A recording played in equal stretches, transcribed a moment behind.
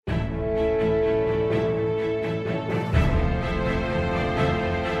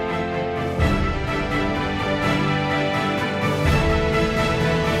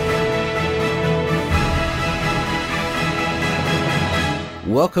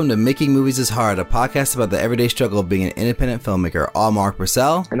welcome to Making Movies is Hard, a podcast about the everyday struggle of being an independent filmmaker. I'm Mark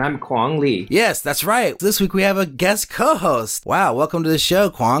Purcell. And I'm Kuang Lee. Yes, that's right. This week we have a guest co-host. Wow, welcome to the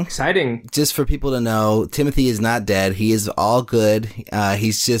show, Kuang. Exciting. Just for people to know, Timothy is not dead. He is all good.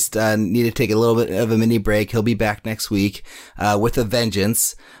 He's just need to take a little bit of a mini break. He'll be back next week with a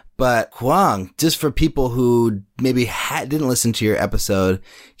vengeance. But Kuang, just for people who maybe didn't listen to your episode,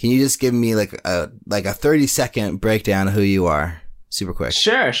 can you just give me like a 30-second breakdown of who you are? Super quick.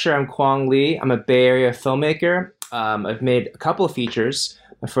 Sure. I'm Kuang Lee. I'm a Bay Area filmmaker. I've made a couple of features.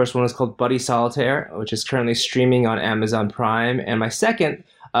 My first one is called Buddy Solitaire, which is currently streaming on Amazon Prime. And my second,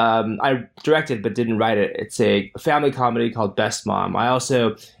 I directed but didn't write it. It's a family comedy called Best Mom.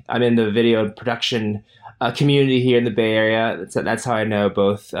 I'm in the video production community here in the Bay Area. That's how I know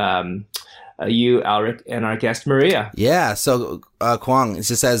both you, Alric, and our guest Maria. Yeah. So Kuang, it's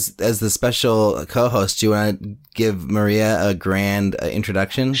just as the special co-host, do you want to give Maria a grand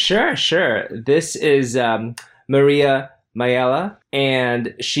introduction? Sure. This is Maria Maella,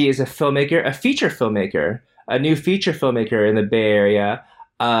 and she is a filmmaker, a feature filmmaker, a new feature filmmaker in the Bay Area.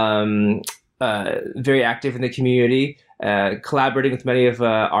 Very active in the community. Collaborating with many of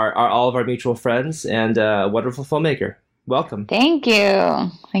all of our mutual friends, and a wonderful filmmaker. Welcome. Thank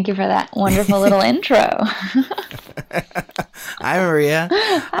you for that wonderful little intro. Hi, Maria.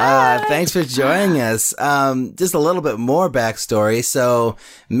 Hi. Thanks for joining us. Just a little bit more backstory. So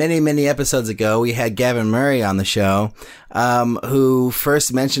many episodes ago, we had Gavin Murray on the show, who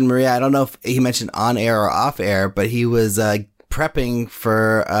first mentioned Maria. I don't know if he mentioned on air or off air, but he was prepping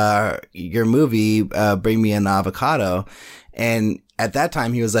for your movie, Bring Me an Avocado. And at that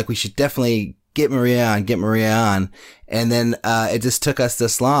time, he was like, we should definitely get Maria on. And then it just took us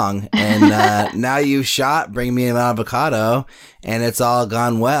this long. And now you shot Bring Me an Avocado, and it's all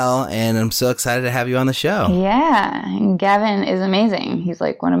gone well. And I'm so excited to have you on the show. Yeah, and Gavin is amazing. He's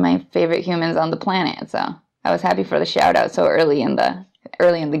like one of my favorite humans on the planet. So I was happy for the shout out so early in the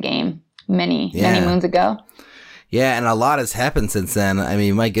game, many moons ago. Yeah, and a lot has happened since then. I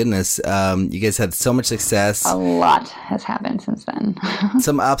mean, my goodness, you guys had so much success. A lot has happened since then.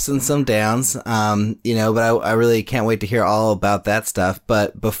 Some ups and some downs, but I really can't wait to hear all about that stuff.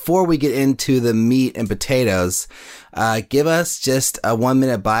 But before we get into the meat and potatoes, give us just a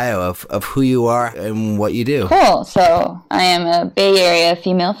 1-minute bio of who you are and what you do. Cool. So I am a Bay Area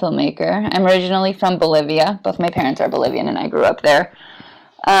female filmmaker. I'm originally from Bolivia. Both my parents are Bolivian, and I grew up there.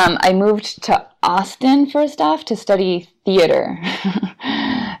 I moved to Austin first off to study theater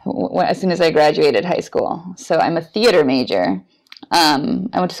as soon as I graduated high school. So I'm a theater major. I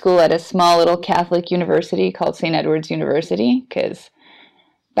went to school at a small little Catholic university called St. Edward's University because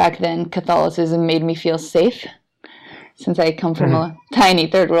back then Catholicism made me feel safe since I come from a tiny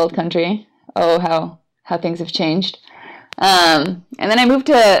third world country. Oh, how things have changed. And then I moved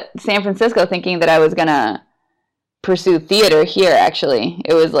to San Francisco thinking that I was going to pursue theater here, actually.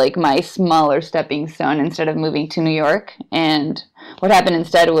 It was like my smaller stepping stone instead of moving to New York. And what happened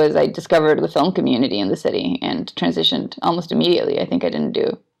instead was I discovered the film community in the city and transitioned almost immediately. I think I didn't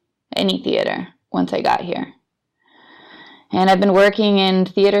do any theater once I got here. And I've been working in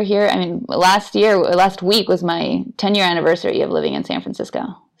theater here. I mean, last week was my 10-year anniversary of living in San Francisco.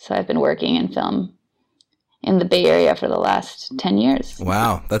 So I've been working in film in the Bay Area for the last 10 years.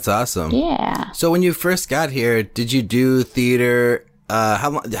 Wow, that's awesome. Yeah. So when you first got here, did you do theater?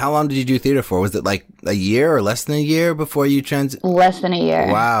 How long did you do theater for? Was it like a year or less than a year before you Less than a year.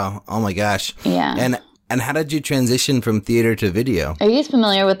 Wow. Oh my gosh. Yeah. And how did you transition from theater to video? Are you guys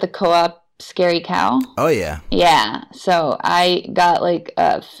familiar with the co-op Scary Cow? Oh yeah. Yeah. So I got like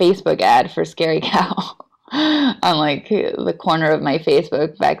a Facebook ad for Scary Cow on like the corner of my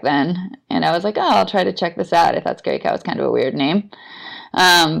Facebook back then. And I was like, oh, I'll try to check this out. I thought Scary Cow was kind of a weird name.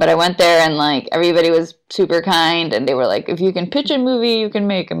 But I went there and like everybody was super kind and they were like, if you can pitch a movie, you can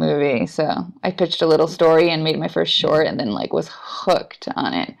make a movie. So I pitched a little story and made my first short and then like was hooked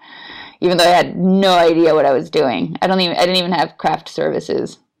on it, even though I had no idea what I was doing. I didn't even have craft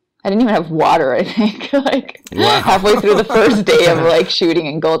services. I didn't even have water, I think. Like wow. Halfway through the first day of like shooting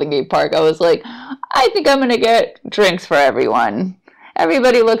in Golden Gate Park, I was like, I think I'm going to get drinks for everyone.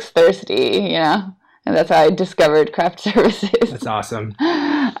 Everybody looks thirsty, you know? And that's how I discovered craft services. That's awesome.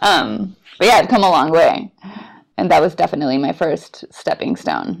 But yeah, I've come a long way. And that was definitely my first stepping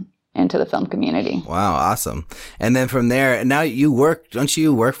stone into the film community. Wow, awesome. And then from there, now don't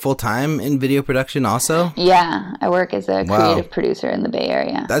you work full time in video production also? Yeah, I work as a creative producer in the Bay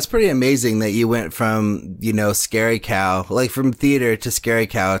Area. That's pretty amazing that you went from, Scary Cow, like from theater to Scary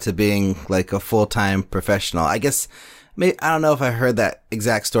Cow to being like a full time professional. I guess I don't know if I heard that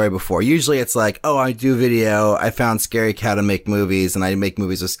exact story before. Usually it's like, oh, I do video. I found Scary Cow to make movies, and I make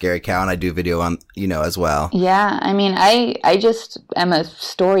movies with Scary Cow, and I do video on, as well. Yeah, I mean, I just am a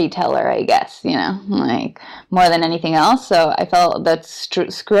storyteller, I guess, like more than anything else. So I felt that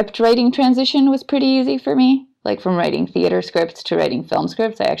script writing transition was pretty easy for me. Like from writing theater scripts to writing film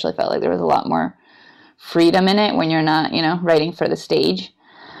scripts, I actually felt like there was a lot more freedom in it when you're not, writing for the stage.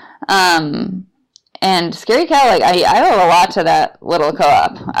 And Scary Cow, like, I owe a lot to that little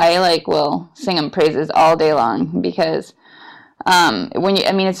co-op. I, will sing them praises all day long because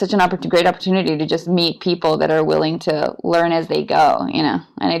it's such an great opportunity to just meet people that are willing to learn as they go, And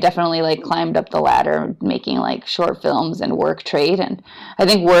I definitely, climbed up the ladder making, short films and work trade. And I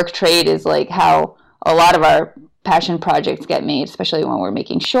think work trade is, how a lot of our passion projects get made, especially when we're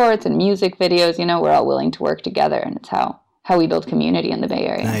making shorts and music videos. We're all willing to work together, and it's how we build community in the Bay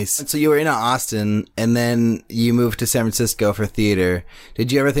Area. Nice. So you were in Austin, and then you moved to San Francisco for theater.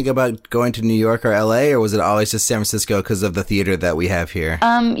 Did you ever think about going to New York or LA, or was it always just San Francisco because of the theater that we have here?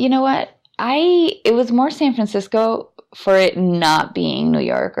 You know what? It was more San Francisco for it not being New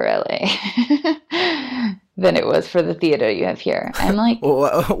York or LA than it was for the theater you have here. I'm like,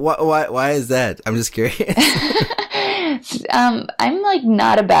 why is that? I'm just curious. I'm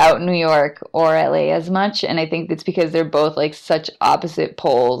not about New York or LA as much, and I think it's because they're both such opposite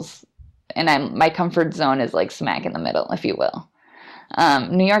poles, and my comfort zone is smack in the middle, if you will.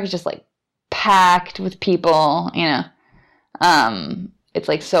 New York is just packed with people,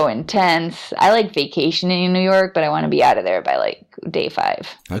 it's so intense. I like vacationing in New York, but I want to be out of there by day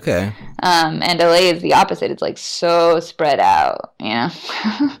 5. Okay. And LA is the opposite. It's so spread out,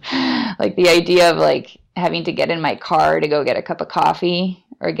 the idea of having to get in my car to go get a cup of coffee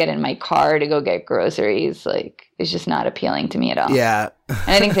or get in my car to go get groceries, is just not appealing to me at all. Yeah. And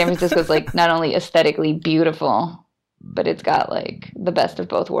I think San Francisco's not only aesthetically beautiful, but it's got the best of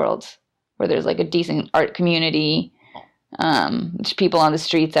both worlds, where there's a decent art community, there's people on the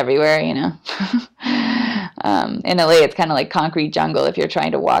streets everywhere, in LA it's kind of concrete jungle if you're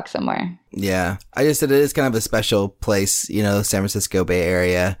trying to walk somewhere. Yeah. I just said it is kind of a special place, San Francisco Bay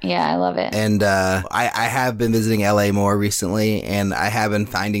Area. Yeah, I love it. And I have been visiting LA more recently, and I have been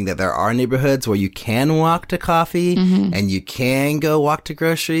finding that there are neighborhoods where you can walk to coffee and you can go walk to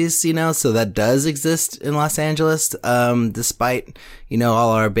groceries, so that does exist in Los Angeles, despite,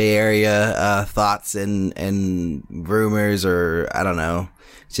 all our Bay Area thoughts and rumors, or I don't know,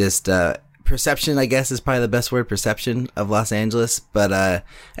 just perception, I guess, is probably the best word, perception of Los Angeles, but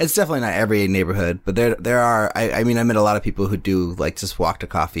it's definitely not every neighborhood. But there are, I met a lot of people who do just walk to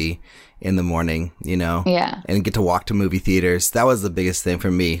coffee in the morning, Yeah. and get to walk to movie theaters. That was the biggest thing for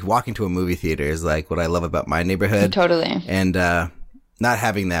me. Walking to a movie theater is what I love about my neighborhood. Totally. And not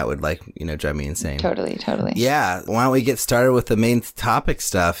having that would drive me insane. Totally. Yeah. Why don't we get started with the main topic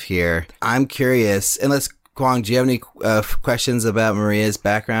stuff here? I'm curious, and Kuang, do you have any questions about Maria's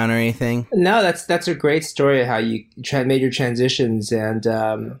background or anything? No, that's a great story how you made your transitions, and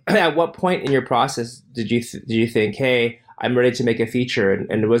at what point in your process did you think, hey, I'm ready to make a feature?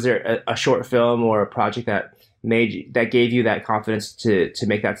 And was there a short film or a project that gave you that confidence to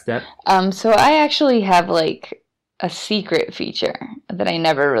make that step? So I actually have a secret feature that I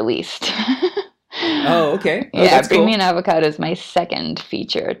never released. Oh, okay. Oh, Yeah, Bring cool. Me an Avocado is my second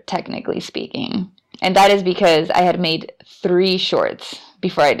feature, technically speaking. And that is because I had made 3 shorts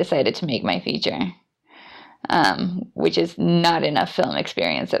before I decided to make my feature, which is not enough film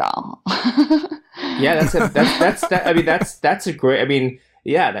experience at all. Yeah, that's a great.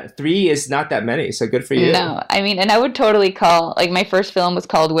 Yeah, that 3 is not that many, so good for you. No, and I would totally call my first film was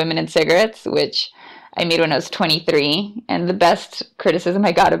called Women and Cigarettes, which I made when I was 23, and the best criticism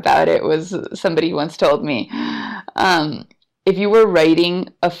I got about it was somebody once told me, if you were writing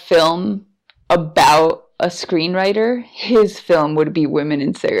a film about a screenwriter, his film would be Women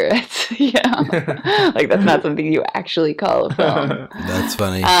and Cigarettes. That's not something you actually call a film. That's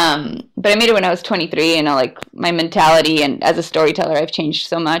funny. But I made it when I was 23, and my mentality and as a storyteller, I've changed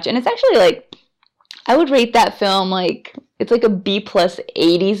so much. And it's actually I would rate that film it's a B+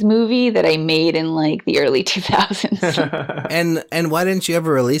 80s movie that I made in the early 2000s. And why didn't you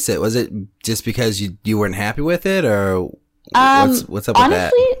ever release it? Was it just because you weren't happy with it, or what's up with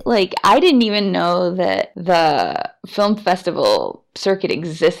that? Honestly, I didn't even know that the film festival circuit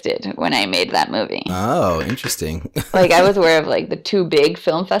existed when I made that movie. Oh, interesting. Like, I was aware of, like, the 2 big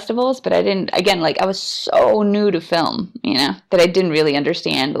film festivals, but I didn't, again, like, I was so new to film, you know, that I didn't really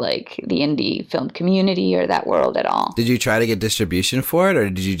understand, like, the indie film community or that world at all. Did you try to get distribution for it, or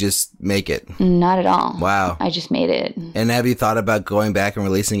did you just make it? Not at all. Wow. I just made it. And have you thought about going back and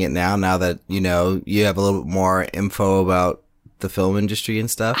releasing it now that, you know, you have a little bit more info about the film industry and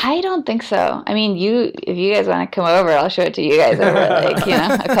stuff? I don't think so. I mean, if you guys want to come over, I'll show it to you guys over, like, you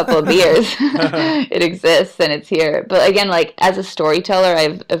know, a couple of beers. It exists and it's here. But again, like, as a storyteller,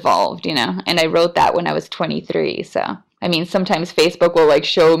 I've evolved, you know, and I wrote that when I was 23. So, I mean, sometimes Facebook will, like,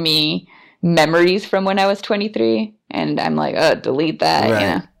 show me memories from when I was 23, and I'm like, oh, delete that, right. You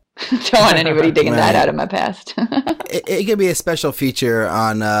know. Don't want anybody digging that out of my past. It could be a special feature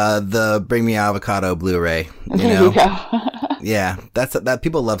on the Bring Me Avocado Blu-ray. There you go. Yeah, that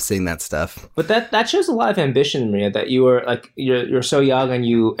people love seeing that stuff. But that shows a lot of ambition, Maria. That you were like you're so young and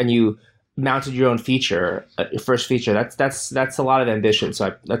you mounted your own feature, your first feature. That's a lot of ambition.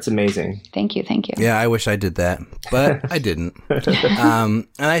 So that's amazing. Thank you. Yeah, I wish I did that, but I didn't. And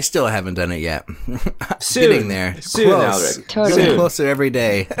I still haven't done it yet. Soon. Getting there. Soon, Close. Alric. Totally. Getting closer every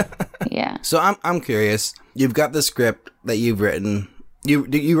day. Yeah. So I'm curious. You've got the script that you've written.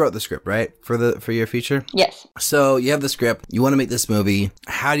 You wrote the script, right? For your feature? Yes. So you have the script. You want to make this movie.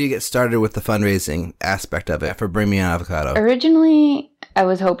 How do you get started with the fundraising aspect of it for Bring Me an Avocado? Originally, I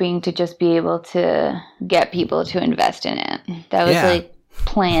was hoping to just be able to get people to invest in it. That was like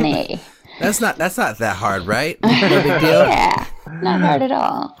plan A. That's not that hard, right? No big deal. Yeah, not hard at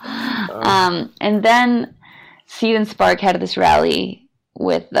all. And then Seed and Spark had this rally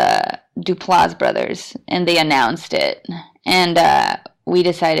with the Duplass brothers, and they announced it. And we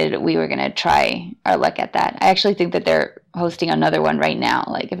decided we were going to try our luck at that. I actually think that they're hosting another one right now.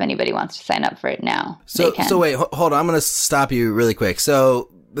 Like, if anybody wants to sign up for it now, they can. So wait, hold on. I'm going to stop you really quick.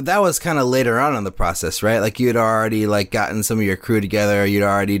 But that was kind of later on in the process, right? Like, you'd already, like, gotten some of your crew together. You'd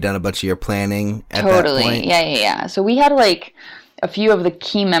already done a bunch of your planning at that point. Yeah. So we had, like, a few of the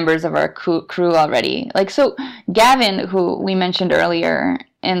key members of our crew already. Like, so Gavin, who we mentioned earlier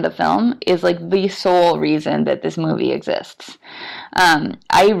in the film, is, like, the sole reason that this movie exists.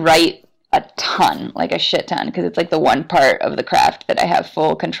 I write a ton, like a shit ton, because it's, like, the one part of the craft that I have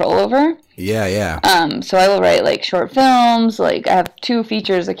full control over. Yeah. So I will write, like, short films. Like, I have 2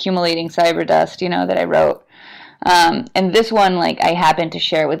 features, Accumulating Cyberdust, you know, that I wrote. And this one, like, I happened to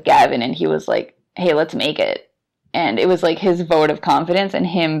share with Gavin, and he was like, hey, let's make it. And it was, like, his vote of confidence and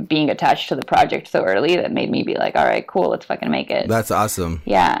him being attached to the project so early that made me be like, all right, cool, let's fucking make it. That's awesome.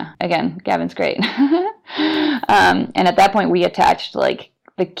 Yeah. Again, Gavin's great. And at that point, we attached, like,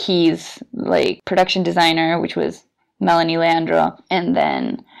 the keys, like, production designer, which was Melanie Leandro, and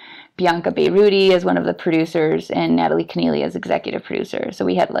then Bianca Beiruti as one of the producers, and Natalie Keneally as executive producer. So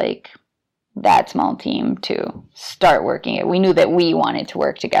we had, like, that small team to start working it. We knew that we wanted to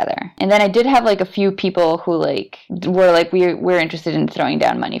work together. And then I did have, like, a few people who, like, were like, we're interested in throwing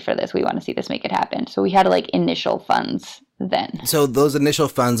down money for this. We want to see this make it happen. So we had, like, initial funds then. So those initial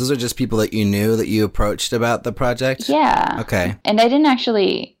funds, those are just people that you knew that you approached about the project? Yeah. Okay. And I didn't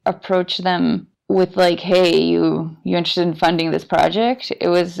actually approach them with, like, hey, you interested in funding this project? It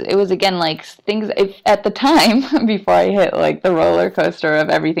was again, like, things at the time before I hit, like, the roller coaster of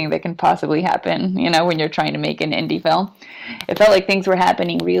everything that can possibly happen, you know, when you're trying to make an indie film. It felt like things were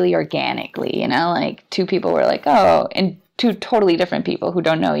happening really organically, you know, like 2 people were like, oh, and 2 totally different people who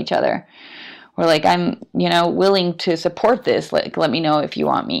don't know each other were like, I'm, you know, willing to support this. Like, let me know if you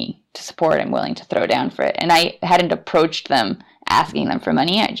want me to support. I'm willing to throw down for it. And I hadn't approached them asking them for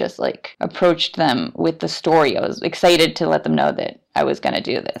money. I just, like, approached them with the story. I was excited to let them know that I was going to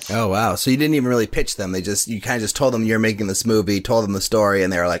do this. Oh, wow. So you didn't even really pitch them. You kind of just told them you're making this movie, told them the story,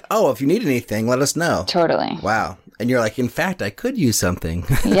 and they were like, oh, if you need anything, let us know. Totally. Wow. And you're like, in fact, I could use something.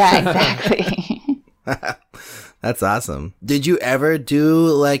 Yeah, exactly. That's awesome. Did you ever do,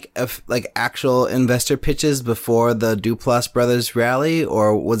 like, actual investor pitches before the Duplass brothers rally,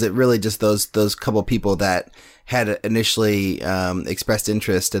 or was it really just those couple people that had initially expressed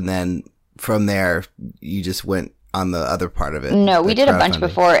interest, and then from there you just went on the other part of it? No, we did a bunch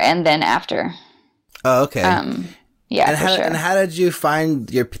before and then after. Oh, okay. Yeah, for sure. And how did you find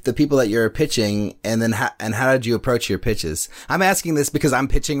the people that you're pitching, and then how did you approach your pitches? I'm asking this because I'm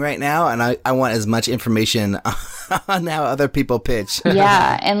pitching right now, and I want as much information on how other people pitch.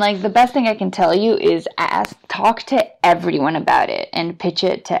 Yeah, and, like, the best thing I can tell you is talk to everyone about it and pitch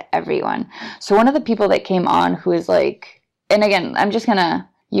it to everyone. So one of the people that came on who is like, and again,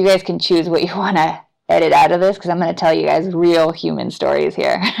 you guys can choose what you want to edit out of this, because I'm going to tell you guys real human stories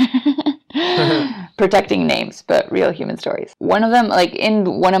here. protecting names, but real human stories. One of them, like in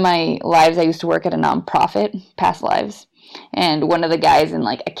one of my lives, I used to work at a nonprofit, past lives. And one of the guys in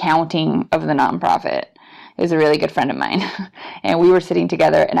like accounting of the nonprofit is a really good friend of mine. And we were sitting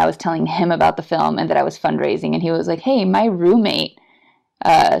together and I was telling him about the film and that I was fundraising. And he was like, hey, my roommate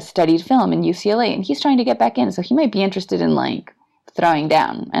studied film in UCLA and he's trying to get back in. So he might be interested in like throwing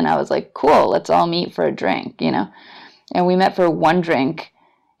down. And I was like, cool, let's all meet for a drink, you know? And we met for one drink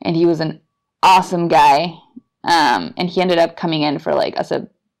and he was an awesome guy. And he ended up coming in for like a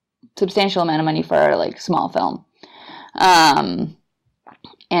substantial amount of money for our like small film. And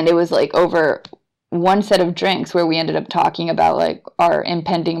it was like over one set of drinks where we ended up talking about like our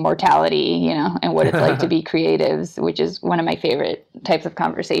impending mortality, you know, and what it's like to be creatives, which is one of my favorite types of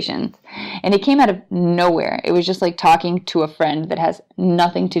conversations. And it came out of nowhere. It was just like talking to a friend that has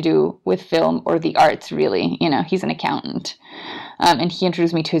nothing to do with film or the arts, really. You know, he's an accountant. And he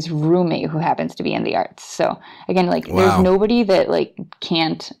introduced me to his roommate who happens to be in the arts. So again, like there's nobody that like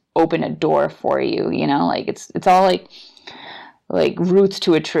can't open a door for you, you know, like it's all like roots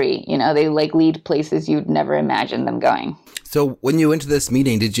to a tree, you know, they like lead places you'd never imagine them going. So when you went to this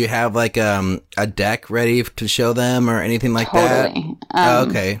meeting, did you have like a deck ready to show them or anything like that? Totally.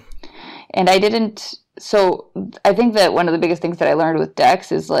 Okay. And I didn't, so I think that one of the biggest things that I learned with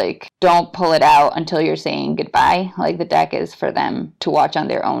decks is like, don't pull it out until you're saying goodbye. Like the deck is for them to watch on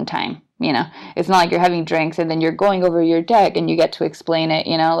their own time. You know, it's not like you're having drinks and then you're going over your deck and you get to explain it,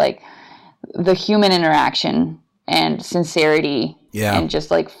 you know, like the human interaction and sincerity and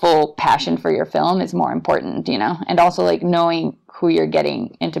just like full passion for your film is more important, you know, and also like knowing who you're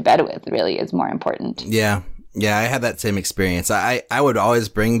getting into bed with really is more important. Yeah. Yeah, I had that same experience. I would always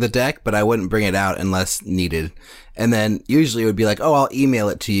bring the deck, but I wouldn't bring it out unless needed. And then usually it would be like, oh, I'll email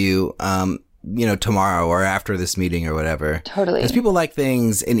it to you, you know, tomorrow or after this meeting or whatever. Totally. Because people like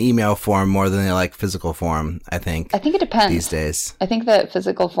things in email form more than they like physical form, I think. I think it depends. These days. I think that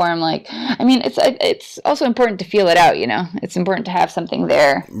physical form, like, I mean, it's also important to feel it out, you know? It's important to have something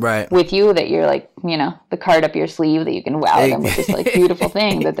there with you that you're like, you know, the card up your sleeve that you can wow them with this like beautiful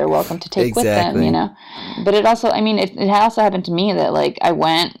thing that they're welcome to take with them, you know? But it also, I mean, it also happened to me that like I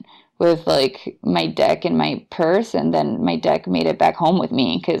went with like my deck in my purse and then my deck made it back home with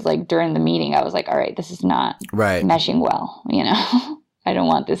me because like during the meeting I was like, all right, this is not meshing well, you know. I don't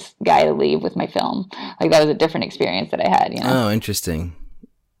want this guy to leave with my film. Like that was a different experience that I had, you know. Oh, interesting.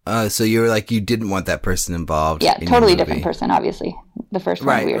 So you were like, you didn't want that person involved. Yeah, totally different person, obviously. The first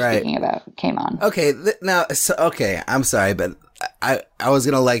one we were speaking about came on. Okay, I'm sorry, but I was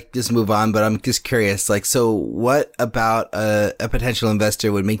going to like just move on, but I'm just curious. Like, so what about a potential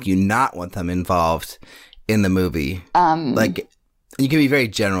investor would make you not want them involved in the movie? Like, you can be very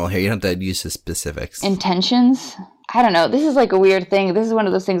general here. You don't have to use the specifics. Intentions? I don't know. This is like a weird thing. This is one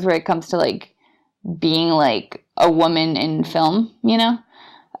of those things where it comes to like being like a woman in film, you know?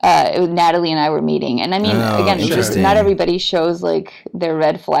 Natalie and I were meeting. And I mean, again, just not everybody shows like their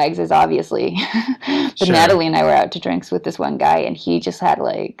red flags as obviously. But Natalie and I were out to drinks with this one guy and he just had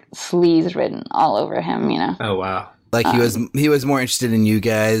like sleaze written all over him, you know? Oh, wow. Like he was more interested in you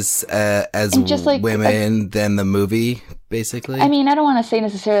guys as just, like, women than the movie, basically. I mean, I don't want to say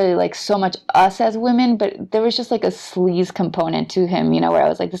necessarily like so much us as women, but there was just like a sleaze component to him, you know, where I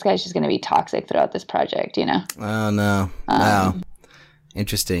was like, this guy's just going to be toxic throughout this project, you know? Oh, no. Wow.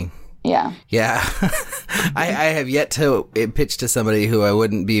 Interesting. Yeah. Yeah. I have yet to pitch to somebody who I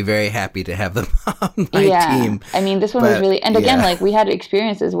wouldn't be very happy to have them on my team. I mean, this one was really, and again, like we had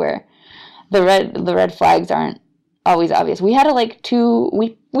experiences where the red flags aren't always obvious. We had to like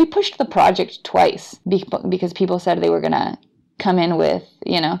we pushed the project twice because people said they were going to come in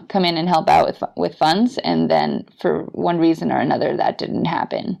and help out with funds. And then for one reason or another, that didn't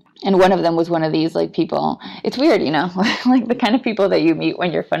happen. And one of them was one of these like people, it's weird, you know, like the kind of people that you meet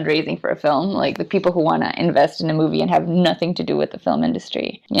when you're fundraising for a film, like the people who want to invest in a movie and have nothing to do with the film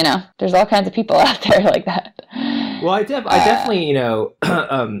industry. You know, there's all kinds of people out there like that. Well, I definitely, you know,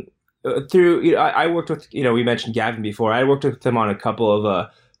 through, you know, I worked with, you know, we mentioned Gavin before. I worked with him on a couple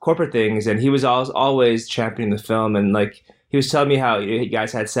of corporate things, and he was always championing the film, and like he was telling me how you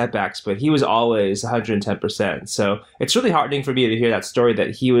guys had setbacks, but he was always 110%. So it's really heartening for me to hear that story,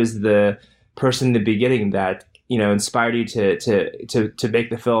 that he was the person in the beginning that, you know, inspired you to make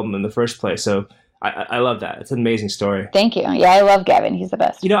the film in the first place. So I love that. It's an amazing story. Thank you. Yeah, I love Gavin. He's the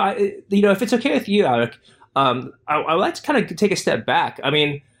best. You know, if it's okay with you, Alec, I would like to kind of take a step back. I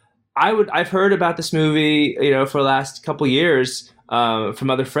mean, I've heard about this movie, you know, for the last couple years from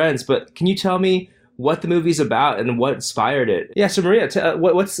other friends, but can you tell me what the movie's about and what inspired it? Yeah, so Maria,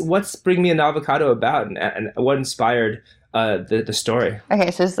 what's Bring Me an Avocado about, and what inspired the story.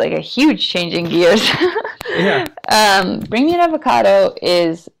 Okay, so it's like a huge changing gears. Yeah. Bring Me an Avocado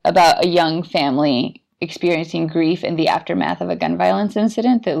is about a young family experiencing grief in the aftermath of a gun violence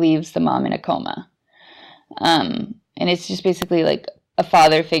incident that leaves the mom in a coma. And it's just basically like a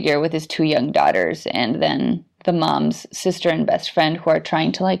father figure with his 2 young daughters, and then the mom's sister and best friend who are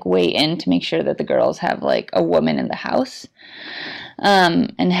trying to like weigh in to make sure that the girls have like a woman in the house.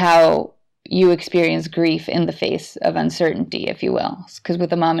 And how you experience grief in the face of uncertainty, if you will. Because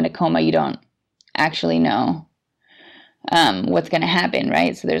with a mom in a coma, you don't actually know what's going to happen,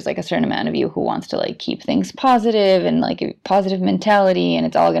 right? So there's like a certain amount of you who wants to like keep things positive and like a positive mentality, and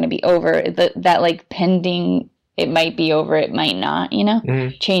it's all going to be over. That like pending, it might be over, it might not, you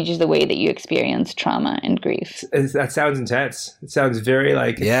know, changes the way that you experience trauma and grief. That sounds intense. It sounds very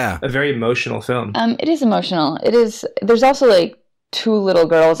like a very emotional film. It is emotional. It is. There's also like 2 little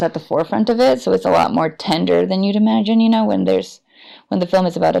girls at the forefront of it, so it's a lot more tender than you'd imagine, you know, when the film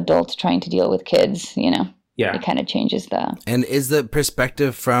is about adults trying to deal with kids, you know. Yeah. It kind of changes the... And is the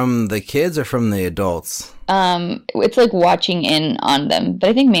perspective from the kids or from the adults? It's like watching in on them, but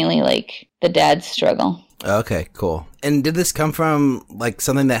I think mainly like the dad's struggle. Okay, cool. And did this come from like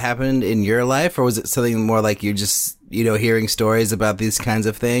something that happened in your life, or was it something more like you just, you know, hearing stories about these kinds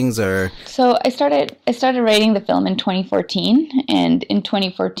of things, or? So I started writing the film in 2014, and in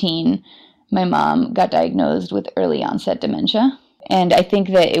 2014, my mom got diagnosed with early onset dementia. And I think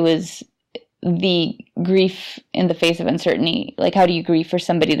that it was the grief in the face of uncertainty. Like, how do you grieve for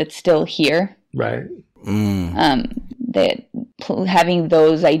somebody that's still here? Right. That having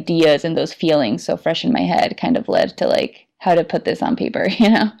those ideas and those feelings so fresh in my head kind of led to like how to put this on paper, you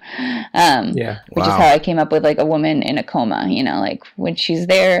know? Which is how I came up with like a woman in a coma, you know, like when she's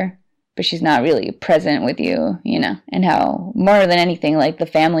there, but she's not really present with you, you know, and how more than anything, like the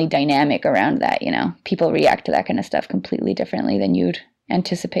family dynamic around that, you know, people react to that kind of stuff completely differently than you'd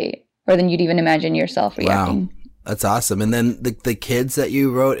anticipate or than you'd even imagine yourself reacting. Wow. That's awesome. And then the kids that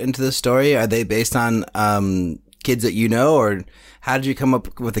you wrote into the story, are they based on kids that you know, or how did you come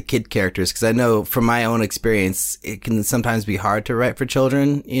up with the kid characters? Because I know from my own experience, it can sometimes be hard to write for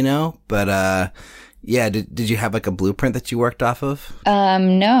children, you know, but did you have like a blueprint that you worked off of?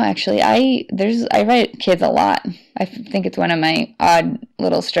 No, actually, I write kids a lot. I think it's one of my odd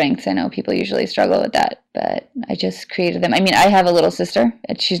little strengths. I know people usually struggle with that, but I just created them. I mean, I have a little sister.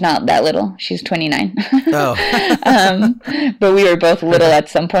 She's not that little. She's 29. Oh. But we were both little at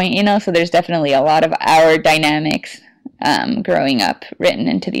some point, you know, so there's definitely a lot of our dynamics growing up written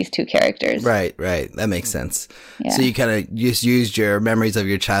into these 2 characters. Right. That makes sense. Yeah. So you kind of just used your memories of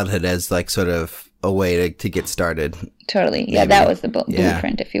your childhood as like sort of a way to get started. Totally. Yeah, maybe. That was the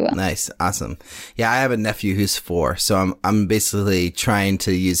blueprint, if you will. Nice. Awesome. Yeah, I have a nephew who's 4, so I'm basically trying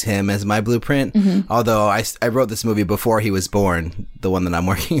to use him as my blueprint. Mm-hmm. Although I wrote this movie before he was born, the one that I'm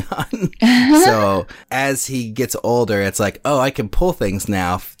working on. So as he gets older, it's like, oh, I can pull things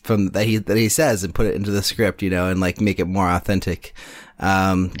now from that he says and put it into the script, you know, and like make it more authentic.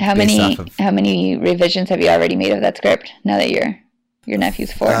 How many revisions have you already made of that script now that your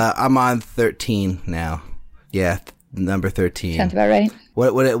nephew's 4? I'm on 13 now. Yeah, number 13. Sounds about right.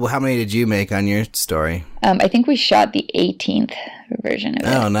 How many did you make on your story? I think we shot the 18th version of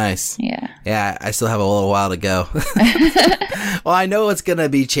it. Oh, nice. Yeah. Yeah, I still have a little while to go. Well, I know it's gonna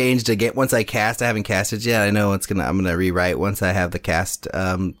be changed again once I cast. I haven't casted yet. I know I'm gonna rewrite once I have the cast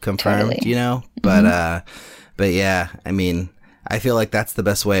confirmed. Totally. You know, but yeah, I mean, I feel like that's the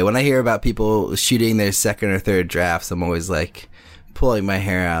best way. When I hear about people shooting their second or third drafts, I'm always like pulling my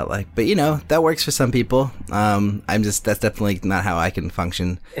hair out, like, but you know, that works for some people. That's definitely not how I can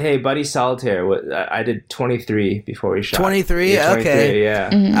function. Hey, Buddy Solitaire, I did 23 before we shot. 23? Yeah, 23, okay. Yeah.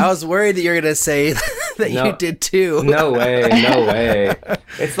 Mm-hmm. I was worried that you were going to say that you did 2. No way.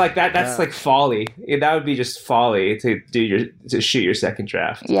 It's like that. That's like folly. That would be just folly to shoot your second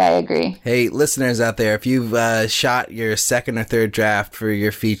draft. Yeah, I agree. Hey, listeners out there, if you've shot your second or third draft for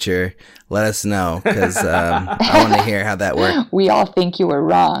your feature, let us know, because I want to hear how that worked. We all think you were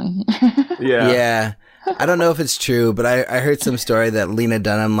wrong. Yeah. I don't know if it's true, but I heard some story that Lena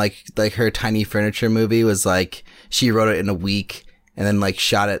Dunham, like her Tiny Furniture movie was like, she wrote it in a week and then like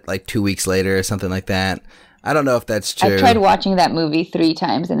shot it like 2 weeks later or something like that. I don't know if that's true. I've tried watching that movie 3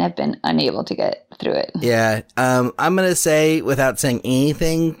 times and have been unable to get through it. Yeah. I'm going to say, without saying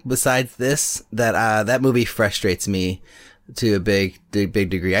anything besides this, that that movie frustrates me to a big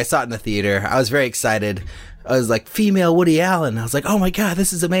degree. I saw it in the theater. I was very excited. I was like, female Woody Allen. I was like, oh my God,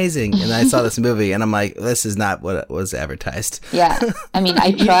 this is amazing. And I saw this movie and I'm like, this is not what was advertised. Yeah. I mean,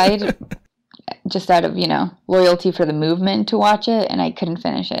 I tried just out of, loyalty for the movement to watch it, and I couldn't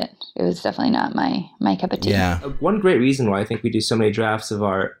finish it. It was definitely not my cup of tea. Yeah. One great reason why I think we do so many drafts of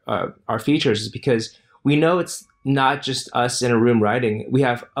our features is because we know it's not just us in a room writing. We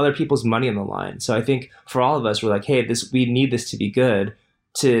have other people's money on the line. So I think for all of us, we're like, hey, we need this to be good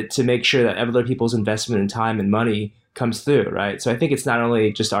to make sure that other people's investment in time and money comes through, right? So I think it's not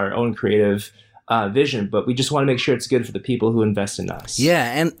only just our own creative vision, but we just want to make sure it's good for the people who invest in us.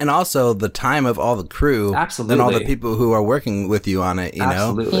 Yeah, and also the time of all the crew. Absolutely. And all the people who are working with you on it, you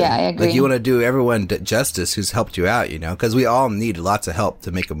Absolutely. know? Yeah, I agree. Like, you want to do everyone justice who's helped you out, because we all need lots of help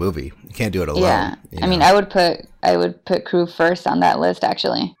to make a movie. You can't do it alone. Yeah. I mean, I would put crew first on that list,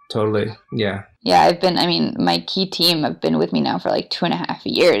 actually. Totally. Yeah. Yeah, my key team have been with me now for like 2.5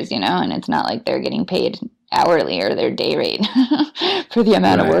 years, and it's not like they're getting paid hourly or their day rate for the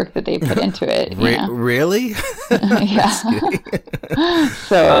amount of work that they put into it. Really? Yeah.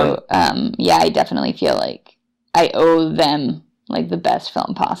 So, I definitely feel like I owe them like the best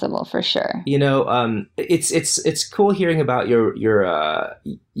film possible, for sure. It's cool hearing about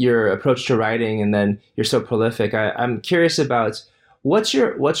your approach to writing, and then you're so prolific. I'm curious about what's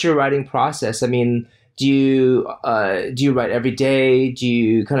your writing process. I mean, do you write every day? Do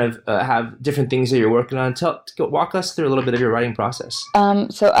you kind of have different things that you're working on? Walk us through a little bit of your writing process.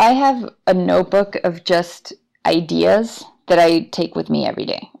 So I have a notebook of just ideas that I take with me every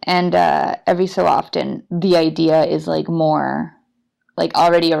day. And every so often, the idea is like more, like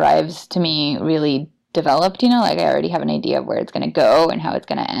already arrives to me really developed, like I already have an idea of where it's going to go and how it's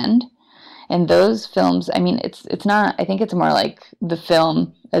going to end. And those films, I mean, it's not, I think it's more like the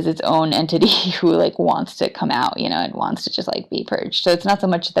film as its own entity who like wants to come out, it wants to just like be purged. So it's not so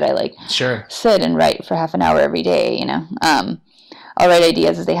much that I like sit and write for half an hour every day, I'll write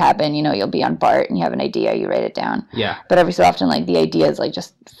ideas as they happen. You'll be on BART and you have an idea, you write it down. Yeah. But every so often, like the idea is like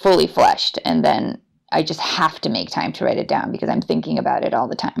just fully fleshed, and then I just have to make time to write it down because I'm thinking about it all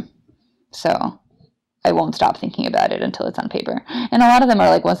the time. So I won't stop thinking about it until it's on paper. And a lot of them are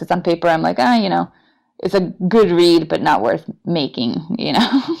like, once it's on paper, I'm like, it's a good read, but not worth making,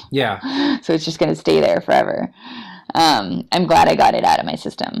 Yeah. So it's just going to stay there forever. I'm glad I got it out of my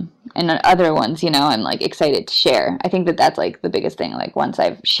system. And other ones, I'm like excited to share. I think that that's like the biggest thing. Like once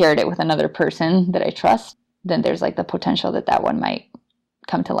I've shared it with another person that I trust, then there's like the potential that one might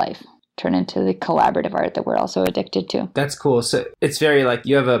come to life, turn into the collaborative art that we're also addicted to. That's cool. So it's very like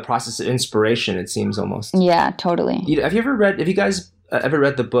you have a process of inspiration, it seems almost. Yeah, totally. Have you guys ever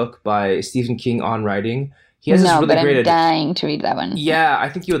read the book by Stephen King on writing? He has this really but great. I'm dying to read that one. Yeah, I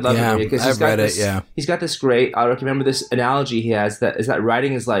think you would love it because I've read it. Yeah, he's got this great. I remember this analogy he has that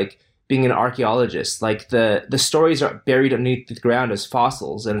writing is like being an archaeologist. Like the stories are buried underneath the ground as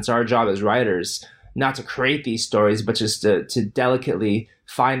fossils, and it's our job as writers not to create these stories, but just to delicately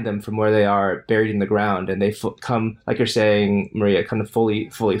find them from where they are buried in the ground, and they come, like you're saying, Maria, kind of fully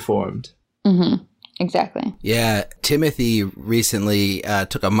formed. Mm-hmm. Exactly. Yeah, Timothy recently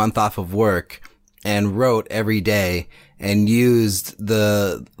took a month off of work and wrote every day and used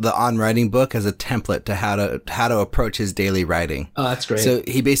the On Writing book as a template to how to approach his daily writing. Oh, that's great. So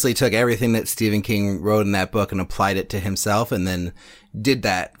he basically took everything that Stephen King wrote in that book and applied it to himself, and then did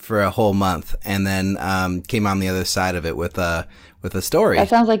that for a whole month, and then came on the other side of it with a story. That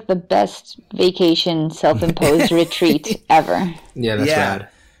sounds like the best vacation self-imposed retreat ever. Yeah, that's rad.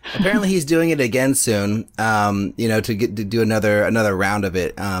 Apparently he's doing it again soon, to do another round of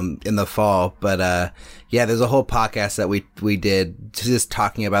it, in the fall. But, there's a whole podcast that we did just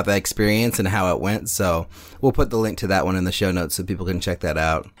talking about that experience and how it went. So we'll put the link to that one in the show notes so people can check that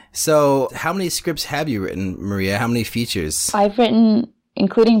out. So how many scripts have you written, Maria? How many features? I've written,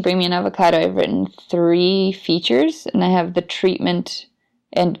 including Bring Me an Avocado, I've written 3 features, and I have The Treatment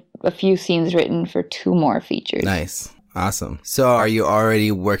and a few scenes written for 2 more features. Nice. Awesome. So are you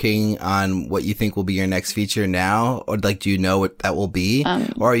already working on what you think will be your next feature now? Or like, do you know what that will be?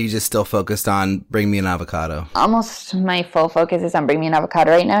 Or are you just still focused on Bring Me an Avocado? Almost my full focus is on Bring Me an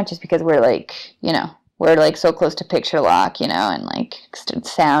Avocado right now, just because we're like, we're like so close to picture lock, and like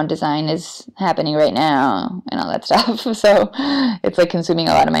sound design is happening right now and all that stuff. So it's like consuming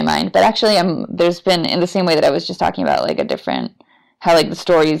a lot of my mind. But actually there's been, in the same way that I was just talking about, like how like the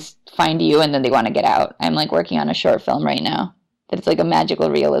stories find you and then they want to get out. I'm like working on a short film right now that it's like a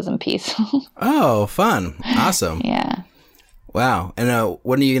magical realism piece. Oh, fun. Awesome. Yeah. Wow. And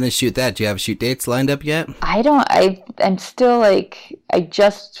when are you going to shoot that? Do you have shoot dates lined up yet? I'm still like, I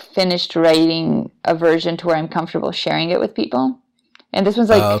just finished writing a version to where I'm comfortable sharing it with people. And this one's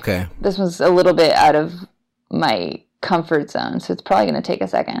like, oh, okay. This was a little bit out of my comfort zone, so it's probably going to take a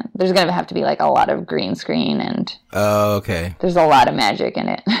second. There's going to have to be like a lot of green screen, and okay, there's a lot of magic in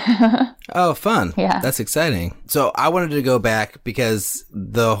it. Oh, fun. Yeah, that's exciting. So I wanted to go back because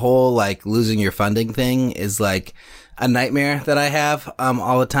the whole like losing your funding thing is like a nightmare that I have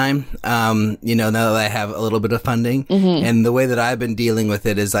all the time. Now that I have a little bit of funding, and the way that I've been dealing with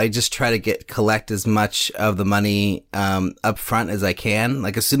it is I just try to collect as much of the money up front as I can.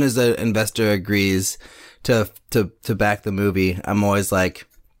 Like as soon as the investor agrees to back the movie, I'm always like,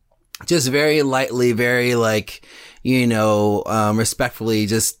 just very lightly, very like, respectfully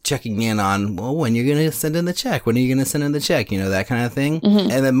just checking in on, well, when you're going to send in the check, when are you going to send in the check, that kind of thing.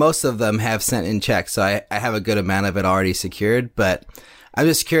 And then most of them have sent in checks. So I have a good amount of it already secured, but I'm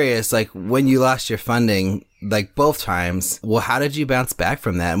just curious, like when you lost your funding, like both times, well, how did you bounce back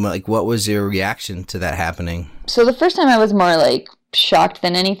from that? And like, what was your reaction to that happening? So the first time I was more like shocked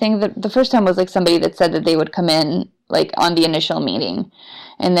than anything. The first time was like somebody that said that they would come in like on the initial meeting.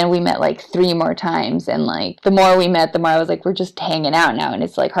 And then we met like 3 more times. And like the more we met, the more I was like, we're just hanging out now. And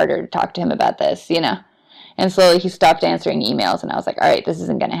it's like harder to talk to him about this, And slowly he stopped answering emails. And I was like, all right, this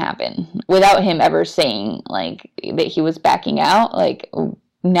isn't going to happen. Without him ever saying like that he was backing out, like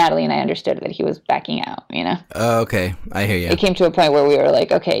Natalie and I understood that he was backing out, Oh, okay. I hear you. It came to a point where we were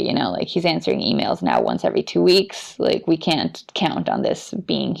like, okay, like he's answering emails now once every 2 weeks. Like we can't count on this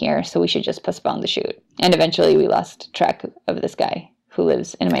being here. So we should just postpone the shoot. And eventually we lost track of this guy who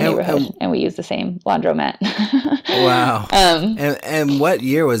lives in my neighborhood, and we use the same laundromat. Wow. And what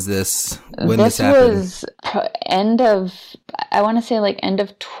year was this when this happened? This was end of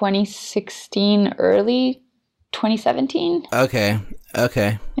 2016, early 2017. Okay.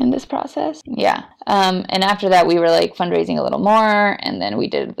 In this process. Yeah. And after that, we were like fundraising a little more, and then we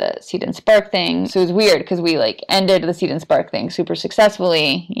did the Seed and Spark thing. So it was weird because we like ended the Seed and Spark thing super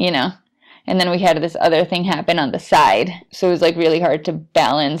successfully, And then we had this other thing happen on the side. So it was like really hard to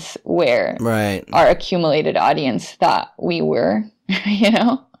balance where our accumulated audience thought we were,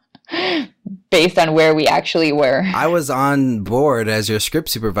 based on where we actually were. I was on board as your script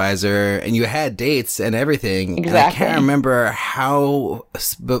supervisor, and you had dates and everything. Exactly. And I can't remember how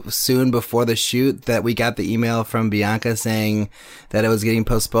soon before the shoot that we got the email from Bianca saying that it was getting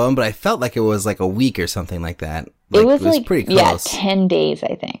postponed, but I felt like it was like a week or something like that. It was pretty close. 10 days,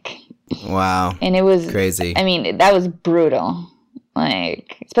 I think. Wow. And it was crazy. I mean, that was brutal.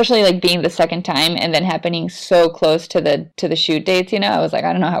 Like, especially like being the second time and then happening so close to the shoot dates, I was like,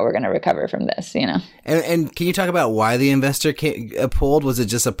 I don't know how we're going to recover from this, And can you talk about why the investor pulled? Was it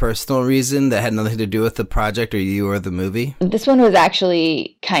just a personal reason that had nothing to do with the project or you or the movie? This one was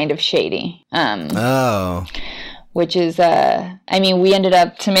actually kind of shady. Which is, we ended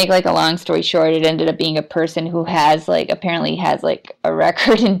up, to make like a long story short, it ended up being a person who apparently has like a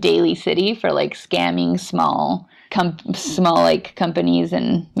record in Daly City for like scamming small like companies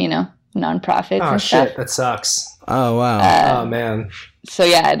and, nonprofits and stuff. Shit, that sucks. Oh, wow. Oh, man. So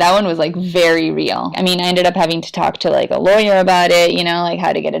yeah, that one was like very real. I ended up having to talk to like a lawyer about it, like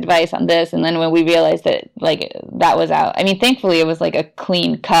how to get advice on this. And then when we realized that like that was out, thankfully it was like a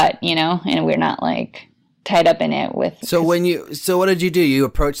clean cut, and we're not like tied up in it with. So what did you do? You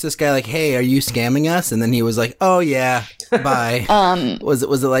approached this guy like, hey, are you scamming us? And then he was like, oh yeah, bye. Was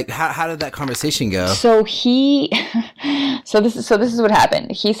it like, how did that conversation go? So this is what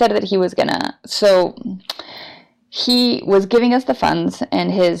happened. He said that he was he was giving us the funds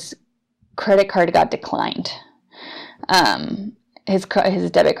and his credit card got declined. His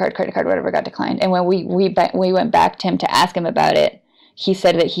debit card, credit card, whatever got declined. And when we went back to him to ask him about it, he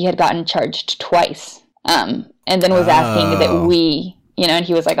said that he had gotten charged twice. And then was asking that we, and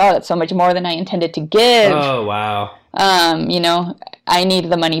he was like, oh, that's so much more than I intended to give. Oh, wow. I need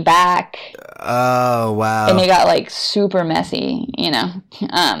the money back. Oh, wow. And it got like super messy,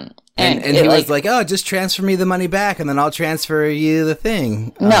 And he was like, oh, just transfer me the money back and then I'll transfer you the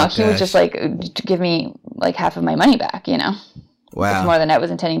thing. No, he was just like, give me like half of my money back, Wow. It's more than I was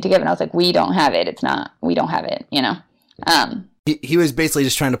intending to give. And I was like, we don't have it. We don't have it, He was basically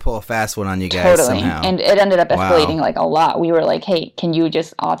just trying to pull a fast one on you guys somehow. And it ended up escalating like a lot. We were like, hey, can you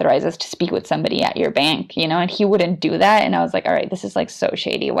just authorize us to speak with somebody at your bank? And he wouldn't do that. And I was like, all right, this is like so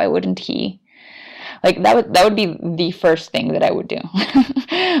shady. Why wouldn't he? Like that would be the first thing that I would do.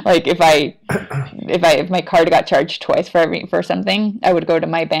 Like if my card got charged twice for something, I would go to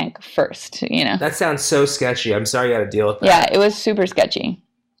my bank first, That sounds so sketchy. I'm sorry you had to deal with that. Yeah, it was super sketchy.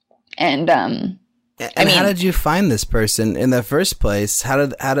 And how did you find this person in the first place? How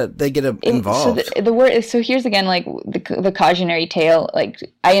did they get involved? So here's again like the cautionary tale. Like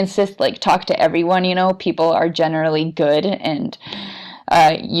I insist, like talk to everyone. People are generally good, and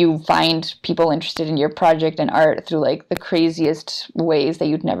You find people interested in your project and art through like the craziest ways that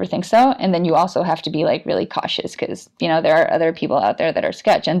you'd never think so. And then you also have to be like really cautious because, you know, there are other people out there that are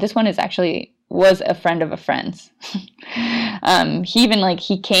sketch. And this one was a friend of a friend's.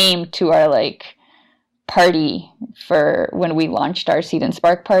 He came to our like party for when we launched our Seed and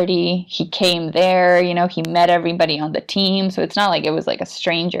Spark party. He came there, you know, he met everybody on the team. So it's not like it was like a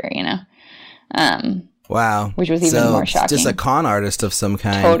stranger, you know. Wow. Which was even more shocking. Just a con artist of some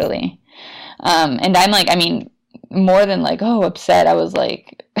kind. Totally. And I'm like, I mean, more than like, oh, upset, I was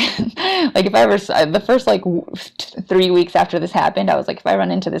like, like if I ever, the first like 3 weeks after this happened, I was like, if I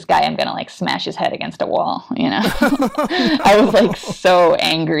run into this guy, I'm going to like smash his head against a wall, you know? I was like so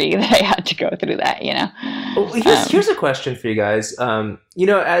angry that I had to go through that, you know? Well, here's a question for you guys. You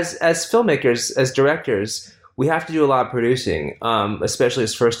know, as filmmakers, as directors, we have to do a lot of producing, especially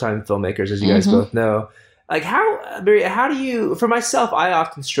as first-time filmmakers, as you guys both know. Like Maria, how do you, for myself, I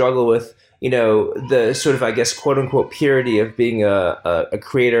often struggle with, you know, the sort of, I guess, quote unquote purity of being a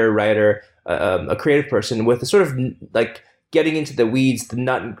creator, writer, a creative person with the sort of like getting into the weeds, the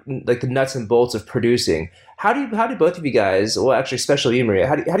nuts and bolts of producing. How do both of you guys, well, actually, especially you, Maria,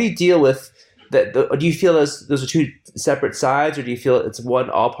 how do you deal with that? Do you feel those are two separate sides, or do you feel it's one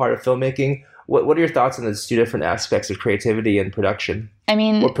all part of filmmaking? What are your thoughts on those two different aspects of creativity and production? I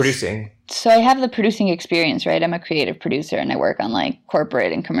mean, or producing? So I have the producing experience, right? I'm a creative producer and I work on like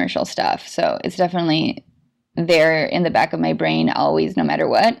corporate and commercial stuff. So it's definitely there in the back of my brain always, no matter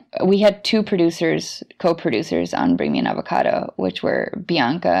what. We had two co-producers on Bring Me an Avocado, which were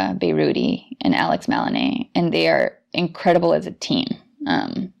Bianca Beiruti and Alex Malinay. And they are incredible as a team.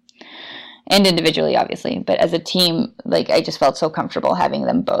 And individually, obviously, but as a team, like I just felt so comfortable having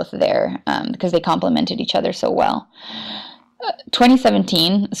them both there because they complemented each other so well.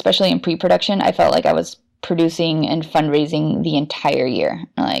 2017, especially in pre-production, I felt like I was producing and fundraising the entire year.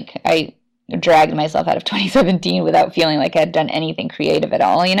 Like I dragged myself out of 2017 without feeling like I had done anything creative at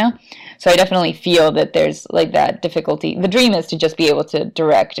all, you know? So I definitely feel that there's like that difficulty. The dream is to just be able to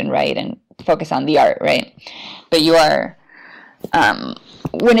direct and write and focus on the art, right? But you are...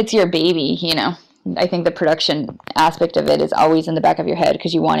 when it's your baby, you know, I think the production aspect of it is always in the back of your head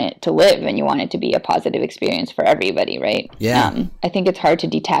because you want it to live and you want it to be a positive experience for everybody, right? Yeah. I think it's hard to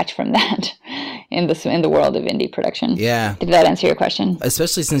detach from that in the world of indie production. Yeah. Did that answer your question?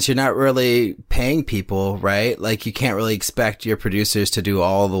 Especially since you're not really paying people, right? Like you can't really expect your producers to do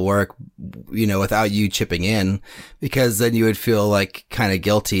all the work, you know, without you chipping in, because then you would feel like kind of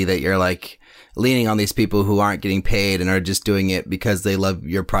guilty that you're like leaning on these people who aren't getting paid and are just doing it because they love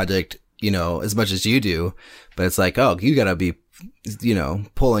your project, you know, as much as you do. But it's like, oh, you gotta be, you know,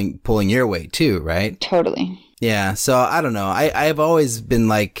 pulling your weight too, right? Totally. Yeah. So I don't know. I've always been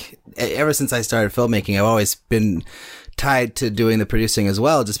like, ever since I started filmmaking, I've always been tied to doing the producing as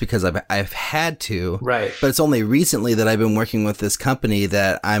well, just because I've had to. Right. But it's only recently that I've been working with this company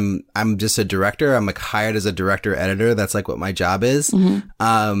that I'm just a director. I'm like hired as a director editor. That's like what my job is.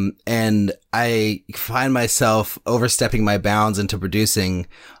 Mm-hmm. And I find myself overstepping my bounds into producing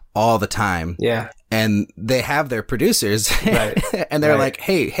all the time. Yeah. And they have their producers, right. And they're like,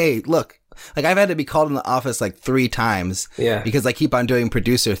 hey, look. Like I've had to be called in the office like 3 times because I keep on doing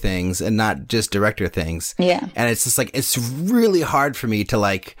producer things and not just director things. Yeah. And it's just like, it's really hard for me to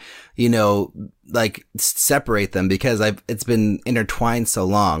like, you know, like separate them because it's been intertwined so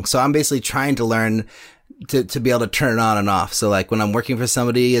long. So I'm basically trying to learn to be able to turn it on and off. So like when I'm working for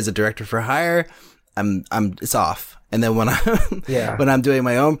somebody as a director for hire, it's off. And then when I'm doing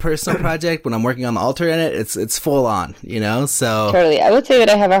my own personal project, when I'm working on the altar in it, it's full on, you know? So totally. I would say that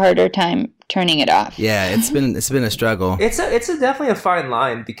I have a harder time turning it off. Yeah, it's been a struggle. It's definitely a fine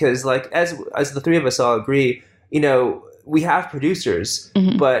line because like as the three of us all agree, you know, we have producers,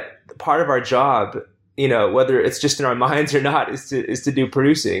 mm-hmm. but part of our job, you know, whether it's just in our minds or not, is to do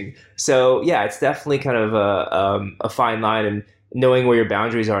producing. So yeah, it's definitely kind of a fine line, and knowing where your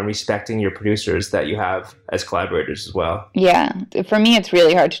boundaries are and respecting your producers that you have as collaborators as well. Yeah. For me, it's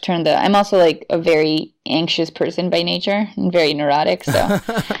really hard to I'm also like a very anxious person by nature and very neurotic. So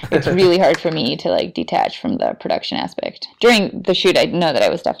it's really hard for me to like detach from the production aspect. During the shoot, I know that I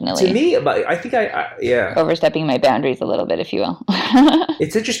was definitely... To me, I think yeah. overstepping my boundaries a little bit, if you will.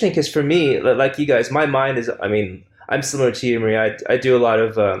 It's interesting because for me, like you guys, my mind is, I mean, I'm similar to you, Maria. I do a lot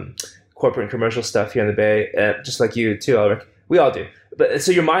of corporate and commercial stuff here in the Bay, just like you too, Ulrich. We all do. But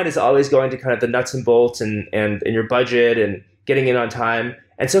so your mind is always going to kind of the nuts and bolts and your budget and getting in on time.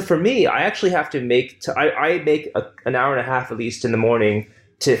 And so for me, I actually have to I make an hour and a half at least in the morning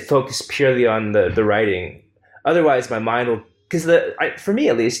to focus purely on the writing. Otherwise, my mind will, because for me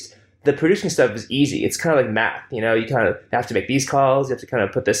at least, the producing stuff is easy. It's kind of like math, you know, you kind of have to make these calls, you have to kind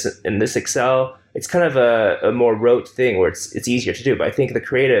of put this in this Excel. It's kind of a more rote thing where it's easier to do. But I think the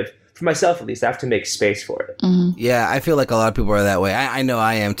creative, for myself at least, I have to make space for it. Mm-hmm. Yeah, I feel like a lot of people are that way. I know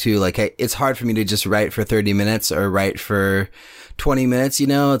I am too. Like, it's hard for me to just write for 30 minutes or write for 20 minutes, you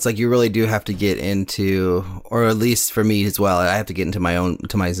know? It's like you really do have to get into, or at least for me as well, I have to get into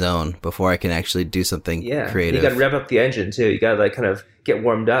my zone before I can actually do something creative. You got to rev up the engine too. You got to like kind of get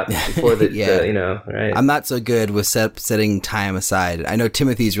warmed up before the you know, right? I'm not so good with setting time aside. I know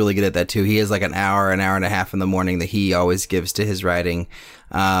Timothy's really good at that too. He has like an hour and a half in the morning that he always gives to his writing.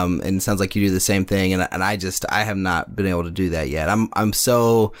 And it sounds like you do the same thing. And I have not been able to do that yet.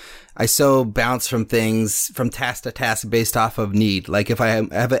 I so bounce from task to task based off of need. Like if I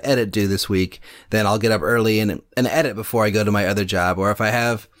have an edit due this week, then I'll get up early and edit before I go to my other job. Or if I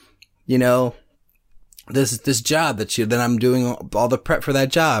have, you know, this job then I'm doing all the prep for that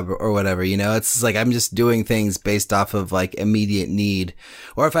job or whatever, you know. It's like I'm just doing things based off of like immediate need.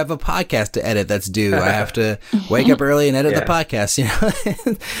 Or if I have a podcast to edit that's due, I have to wake up early and edit the podcast, you know.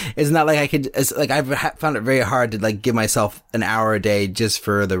 It's not like it's like I've found it very hard to like give myself an hour a day just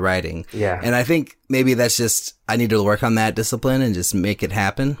for the writing. Yeah. And I think maybe that's just, I need to work on that discipline and just make it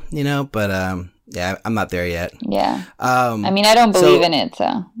happen, you know. But yeah, I'm not there yet. Yeah. I mean, I don't believe in it,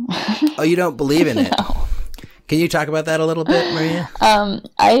 so. Oh, you don't believe in it? No. Can you talk about that a little bit, Maria?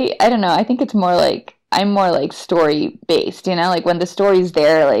 I don't know. I think it's more like, I'm more like story based, you know, like when the story's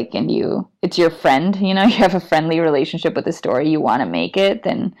there, like, and it's your friend, you know, you have a friendly relationship with the story, you want to make it,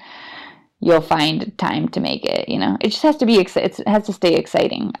 then you'll find time to make it, you know. It just has to be, it has to stay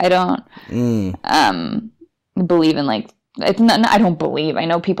exciting. I don't believe in like, it's not, I don't believe. I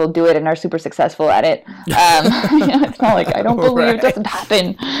know people do it and are super successful at it. You know, it's not like I don't believe it doesn't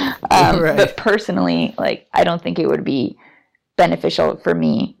happen. But personally, like I don't think it would be beneficial for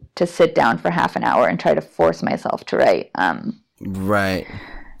me to sit down for half an hour and try to force myself to write. Right.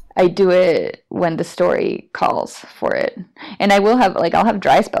 I do it when the story calls for it. And I'll have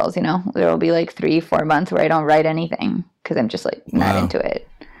dry spells, you know. There will be like 3-4 months where I don't write anything because I'm just like not into it.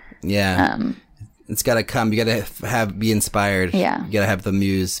 Yeah. It's got to come. You got to be inspired. Yeah. You got to have the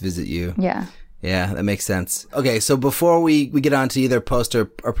muse visit you. Yeah. Yeah, that makes sense. Okay, so before we get on to either post or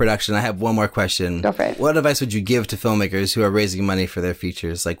production, I have one more question. Go for it. What advice would you give to filmmakers who are raising money for their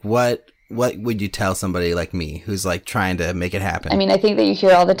features? Like, what would you tell somebody like me who's like trying to make it happen? I mean, I think that you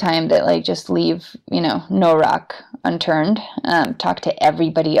hear all the time that like just leave, you know, no rock unturned. Talk to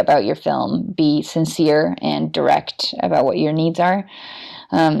everybody about your film. Be sincere and direct about what your needs are.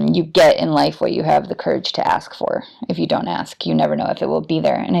 You get in life what you have the courage to ask for. If you don't ask, you never know if it will be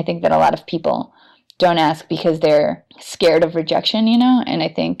there. And I think that a lot of people don't ask because they're scared of rejection, you know? And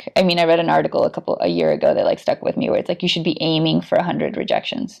I read an article a year ago that like stuck with me where it's like, you should be aiming for 100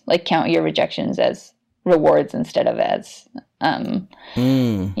 rejections. Like count your rejections as rewards instead of as,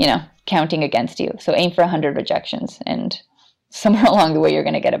 you know, counting against you. So aim for 100 rejections and somewhere along the way, you're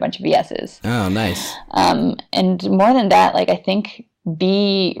going to get a bunch of yeses. Oh, nice. And more than that, like I think,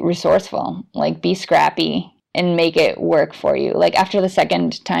 be resourceful, like be scrappy and make it work for you. Like after the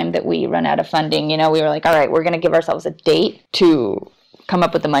second time that we run out of funding, you know, we were like, all right, we're going to give ourselves a date to come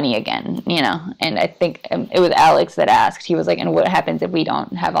up with the money again, you know. And I think it was Alex that asked, he was like, and what happens if we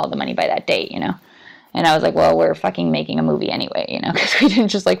don't have all the money by that date, you know? And I was like, well, we're fucking making a movie anyway, you know, because we didn't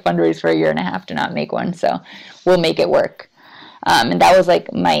just like fundraise for a year and a half to not make one. So we'll make it work. And that was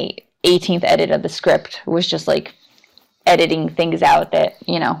like my 18th edit of the script was just like editing things out that,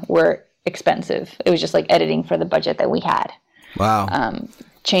 you know, were expensive. It was just like editing for the budget that we had. Wow.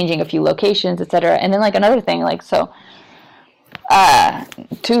 Changing a few locations, etc. And then like another thing, like, so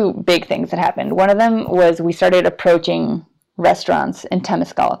two big things that happened. One of them was we started approaching restaurants in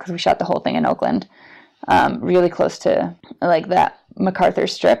Temescal because we shot the whole thing in Oakland, really close to like that MacArthur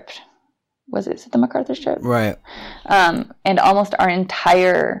Strip. Was it the MacArthur Strip? Right. And almost our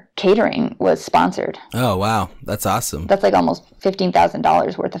entire catering was sponsored. Oh, wow. That's awesome. That's like almost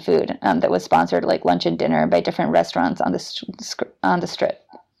 $15,000 worth of food that was sponsored, like lunch and dinner by different restaurants on the strip.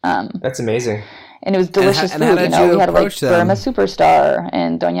 That's amazing. And it was delicious food. You know, we had like Burma Superstar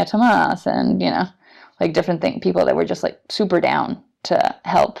and Doña Tomas and, you know, like different people that were just like super down to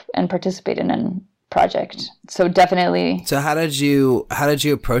help and participate in a project. So definitely. So how did you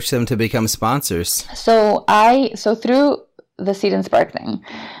approach them to become sponsors? So through the Seed and Spark thing,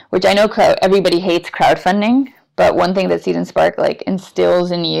 which I know everybody hates crowdfunding, but one thing that Seed and Spark like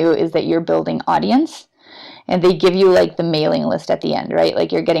instills in you is that you're building audience, and they give you like the mailing list at the end, right?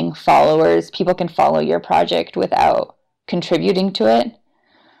 Like you're getting followers. People can follow your project without contributing to it.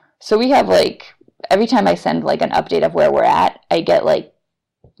 So we have like every time I send like an update of where we're at, I get like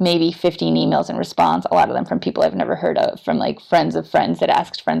maybe 15 emails in response, a lot of them from people I've never heard of, from like friends of friends that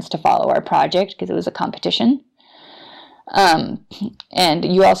asked friends to follow our project because it was a competition. And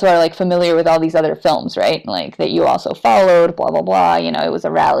you also are like familiar with all these other films, right? Like that you also followed, blah, blah, blah. You know, it was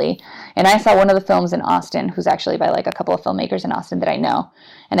a rally. And I saw one of the films in Austin, who's actually by like a couple of filmmakers in Austin that I know.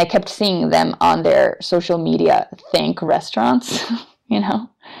 And I kept seeing them on their social media thank restaurants, you know,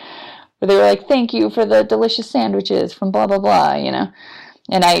 where they were like, thank you for the delicious sandwiches from blah, blah, blah, you know.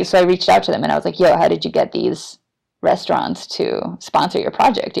 And so I reached out to them and I was like, yo, how did you get these restaurants to sponsor your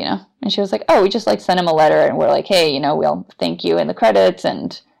project, you know? And she was like, oh, we just like sent them a letter and we're like, hey, you know, we'll thank you in the credits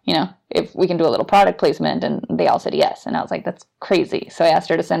and, you know, if we can do a little product placement. And they all said yes. And I was like, that's crazy. So I asked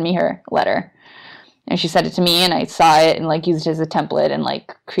her to send me her letter and she sent it to me and I saw it and like used it as a template and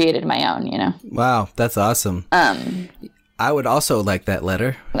like created my own, you know? Wow. That's awesome. I would also like that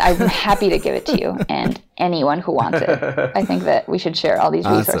letter. I'm happy to give it to you and anyone who wants it. I think that we should share all these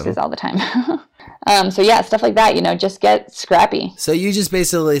resources all the time. So yeah, stuff like that, you know, just get scrappy. So you just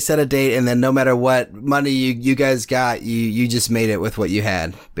basically set a date and then no matter what money you guys got, you just made it with what you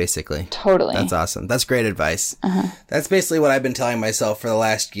had, basically. Totally. That's awesome. That's great advice. That's basically what I've been telling myself for the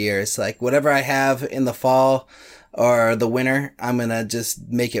last year. It's like whatever I have in the fall or the winter, I'm going to just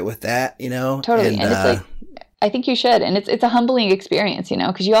make it with that, you know? Totally. And it's like, I think you should. And it's a humbling experience, you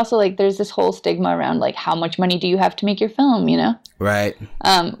know, because you also like, there's this whole stigma around like, how much money do you have to make your film, you know? Right.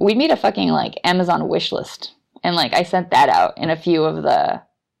 We made a fucking like Amazon wish list. And like, I sent that out in a few of the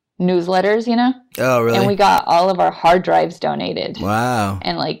newsletters, you know? Oh, really? And we got all of our hard drives donated. Wow.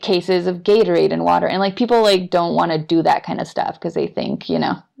 And like cases of Gatorade and water. And like people like don't want to do that kind of stuff because they think, you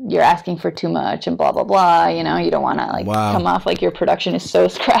know, you're asking for too much and blah, blah, blah. You know, you don't want to like come off like your production is so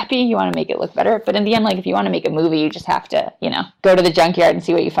scrappy. You want to make it look better. But in the end, like if you want to make a movie, you just have to, you know, go to the junkyard and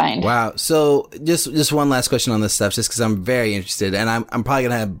see what you find. Wow. So just one last question on this stuff, just because I'm very interested. And I'm probably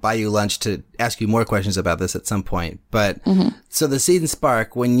going to buy you lunch to ask you more questions about this at some point. But so the Seed and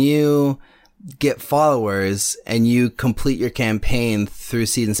Spark, when you get followers and you complete your campaign through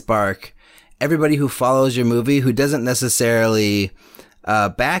Seed and Spark, everybody who follows your movie, who doesn't necessarily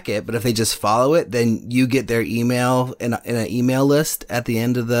back it, but if they just follow it, then you get their email in an email list at the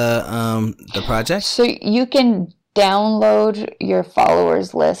end of the project. So you can download your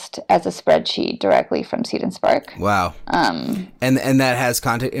followers list as a spreadsheet directly from Seed and Spark. Wow. And that has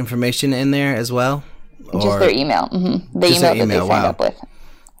contact information in there as well? Just their email. The email that they signed up with.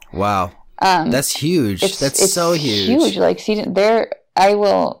 Wow. That's huge. That's so huge. Huge. Like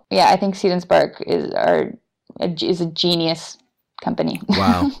I think Seed and Spark is a genius company.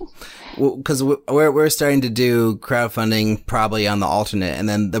 Wow. Well, because we're starting to do crowdfunding probably on the alternate, and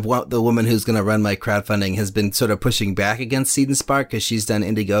then the woman who's going to run my crowdfunding has been sort of pushing back against Seed and Spark because she's done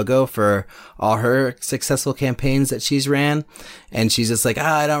Indiegogo for all her successful campaigns that she's ran, and she's just like,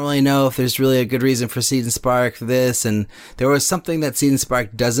 I don't really know if there's really a good reason for Seed and Spark for this, and there was something that Seed and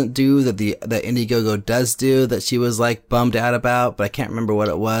Spark doesn't do that that Indiegogo does do that she was like bummed out about, but I can't remember what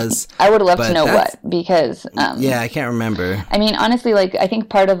it was. I would love to know what, because yeah, I can't remember. I mean, honestly, like I think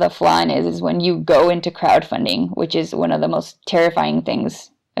part of the flaw is when you go into crowdfunding, which is one of the most terrifying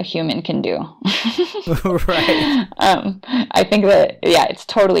things a human can do. Right. I think that, yeah, it's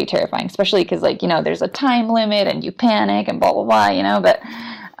totally terrifying, especially because, like, you know, there's a time limit and you panic and blah, blah, blah, you know, but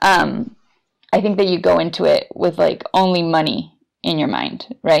I think that you go into it with, like, only money in your mind,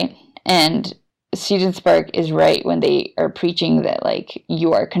 right? And Seed and Spark is right when they are preaching that, like,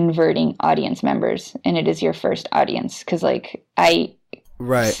 you are converting audience members and it is your first audience. Because, like, I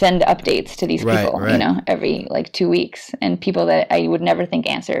send updates to these people, you know, every like 2 weeks, and people that I would never think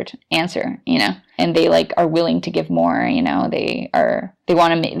answer, you know, and they like are willing to give more, you know, they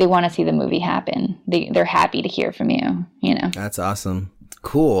want to see the movie happen. They're happy to hear from you, you know. That's awesome.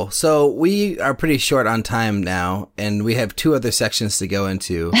 Cool. So we are pretty short on time now, and we have 2 other sections to go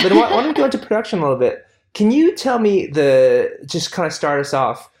into. But why don't we go into production a little bit? Can you tell me just kind of start us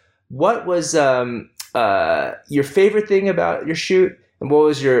off, what was your favorite thing about your shoot? And what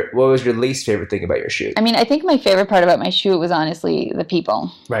was your least favorite thing about your shoot? I mean, I think my favorite part about my shoot was honestly the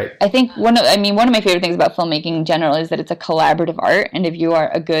people. Right. I think one of my favorite things about filmmaking in general is that it's a collaborative art, and if you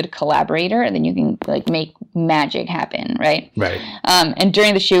are a good collaborator, then you can like make magic happen, right? Right. And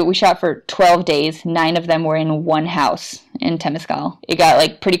during the shoot, we shot for 12 days. 9 of them were in one house in Temescal. It got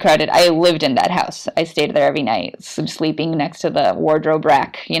like pretty crowded. I lived in that house. I stayed there every night, sleeping next to the wardrobe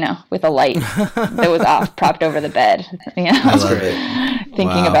rack, you know, with a light that was off, propped over the bed. You know? I love it.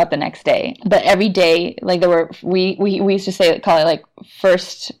 Thinking about the next day. But every day, like we used to call it like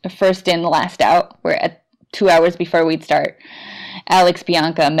first in, last out. We're at 2 hours before we'd start. Alex,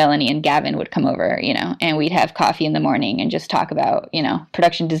 Bianca, Melanie, and Gavin would come over, and we'd have coffee in the morning and just talk about,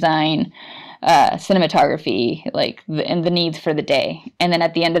 production design, cinematography, and the needs for the day. And then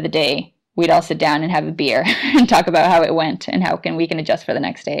at the end of the day, we'd all sit down and have a beer and talk about how it went and how we can adjust for the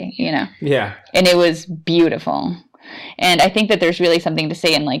next day, Yeah. And it was beautiful. And I think that there's really something to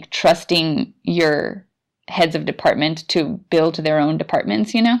say in trusting your heads of department to build their own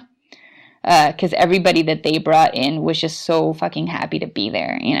departments, because everybody that they brought in was just so fucking happy to be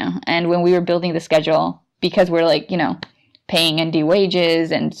there, And when we were building the schedule, because we're paying ND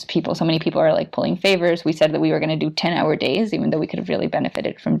wages and so many people are pulling favors, we said that we were going to do 10-hour days, even though we could have really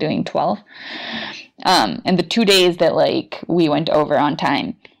benefited from doing 12. And the 2 days that we went over on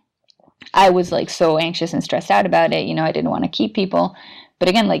time, I was so anxious and stressed out about it. I didn't want to keep people. But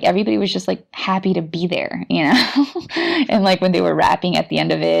again, everybody was just happy to be there, And when they were rapping at the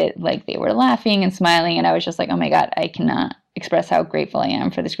end of it, they were laughing and smiling. And I was just oh my God, I cannot express how grateful I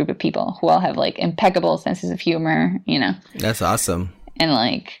am for this group of people who all have impeccable senses of humor, That's awesome.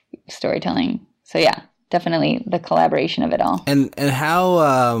 And storytelling. So yeah, definitely the collaboration of it all. And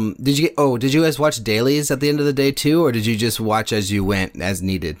how did you guys watch dailies at the end of the day too, or did you just watch as you went, as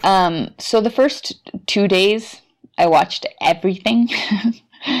needed? So the first 2 days I watched everything.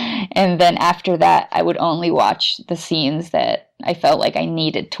 And then after that, I would only watch the scenes that I felt like I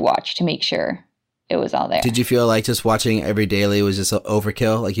needed to watch to make sure it was all there. Did you feel like just watching every daily was just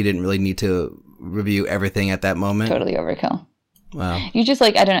overkill? You didn't really need to review everything at that moment? Totally overkill. Wow. You just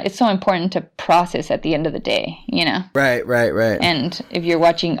I don't know, it's so important to process at the end of the day, Right. And if you're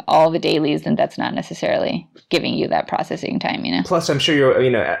watching all the dailies, then that's not necessarily giving you that processing time, Plus, I'm sure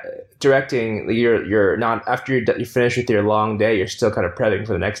you're, directing, you're not, after you finish with your long day, you're still kind of prepping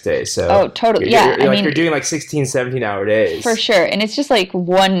for the next day. So oh, totally. You're doing 16, 17-hour days. For sure. And it's just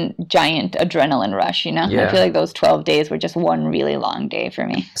one giant adrenaline rush, Yeah. I feel like those 12 days were just one really long day for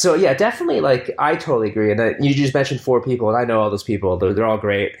me. So yeah, definitely, I totally agree. And you just mentioned 4 people, and I know all those people. They're all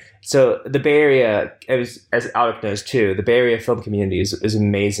great. So the Bay Area, as Alec knows too, the Bay Area film community is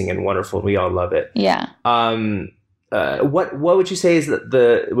amazing and wonderful. We all love it. Yeah. What would you say is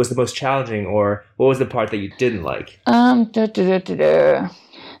was the most challenging, or what was the part that you didn't like? So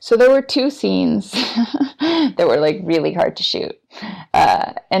there were 2 scenes that were really hard to shoot.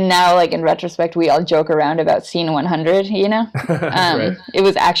 And now in retrospect, we all joke around about scene 100, Right. It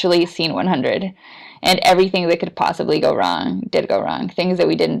was actually scene 100. And everything that could possibly go wrong did go wrong. Things that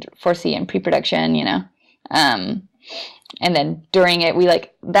we didn't foresee in pre-production, And then during it,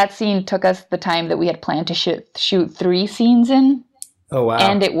 that scene took us the time that we had planned to shoot 3 scenes in. Oh, wow.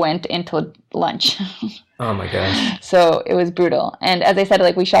 And it went until lunch. Oh, my gosh. So it was brutal. And as I said,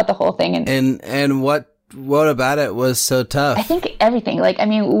 we shot the whole thing. And what about it was so tough? I think everything.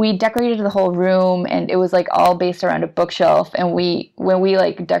 We decorated the whole room, and it was all based around a bookshelf. And when we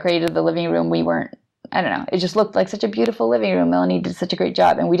decorated the living room, we weren't, I don't know, it just looked like such a beautiful living room. Melanie did such a great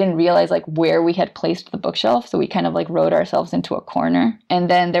job, and we didn't realize where we had placed the bookshelf, so we kind of wrote ourselves into a corner. And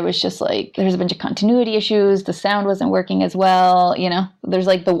then there was just there was a bunch of continuity issues. The sound wasn't working as well, There's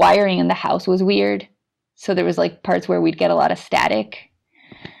the wiring in the house was weird, so there was parts where we'd get a lot of static.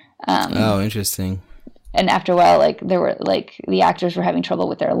 Oh, interesting. And after a while, there were the actors were having trouble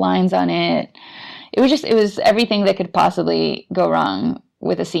with their lines on it. It was everything that could possibly go wrong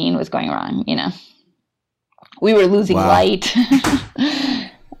with a scene was going wrong, We were losing light.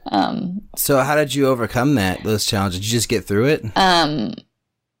 So how did you overcome those challenges? Did you just get through it?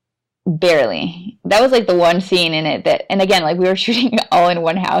 Barely. That was the one scene in it that, and again, we were shooting all in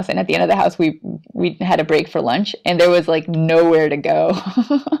one house, and at the end of the house, we had a break for lunch, and there was nowhere to go.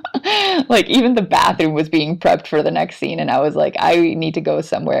 Even the bathroom was being prepped for the next scene, and I was I need to go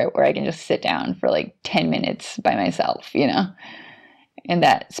somewhere where I can just sit down for 10 minutes by myself, And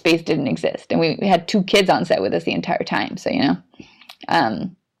that space didn't exist. And we had 2 kids on set with us the entire time. So,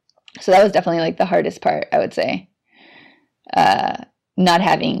 so that was definitely the hardest part, I would say. Not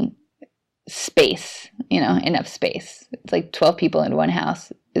having space, enough space. It's 12 people in one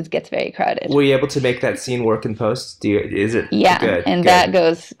house. It gets very crowded. Were you able to make that scene work in post? Is it? Yeah. Good, and good. that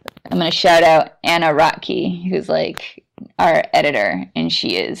goes, I'm going to shout out Anna Rotke, who's our editor. And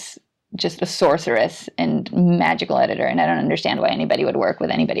she is just a sorceress and magical editor, and I don't understand why anybody would work with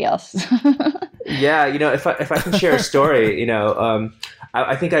anybody else. Yeah, if I can share a story,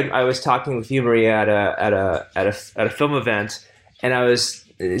 I think I was talking with you, Maria, at a film event, and I was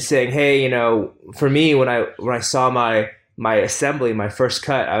saying, hey, for me, when I saw my assembly, my first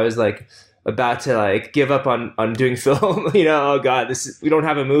cut, I was about to give up on doing film. Oh God, we don't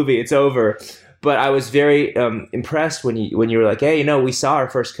have a movie, it's over. But I was very impressed when you were hey, we saw our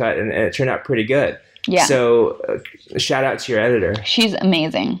first cut and it turned out pretty good. Yeah. So shout out to your editor. She's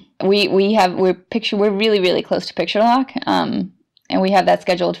amazing. We're really, really close to picture lock. And we have that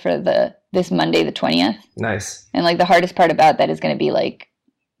scheduled for this Monday, the 20th. Nice. And like the hardest part about that is going to be like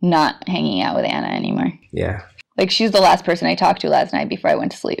not hanging out with Anna anymore. Yeah. Like she's the last person I talked to last night before I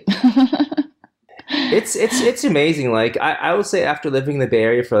went to sleep. It's amazing. Like I would say after living in the Bay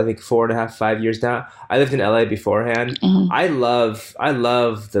Area for I think 4.5, 5 years now, I lived in LA beforehand. Mm-hmm. I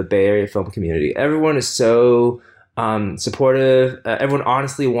love the Bay Area film community. Everyone is so supportive. Everyone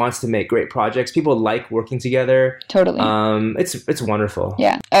honestly wants to make great projects. People like working together. Totally. It's wonderful.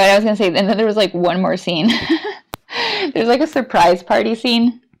 Yeah. Oh, and I was gonna say, and then there was like one more scene. There's like a surprise party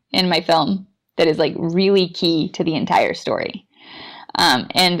scene in my film that is like really key to the entire story.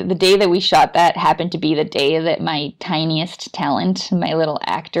 And the day that we shot that happened to be the day that my tiniest talent, my little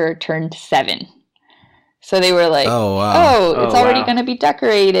actor, turned 7. So they were like, it's already going to be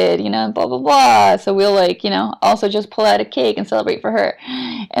decorated, blah, blah, blah. So we'll like, also just pull out a cake and celebrate for her.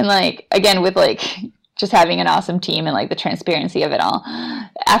 And like, again, with like just having an awesome team and like the transparency of it all.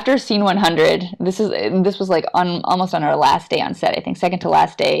 After scene 100, this was like almost on our last day on set, I think, second to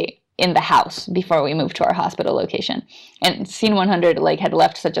last day in the house before we moved to our hospital location. And scene 100 like had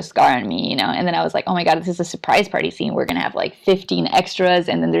left such a scar on me, and then I was like, oh my God, this is a surprise party scene. We're going to have like 15 extras.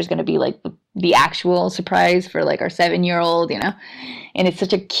 And then there's going to be like the actual surprise for like our 7-year-old, and it's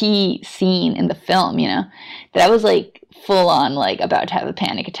such a key scene in the film, that I was like full on like about to have a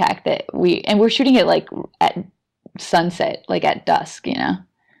panic attack and we're shooting it like at sunset, like at dusk,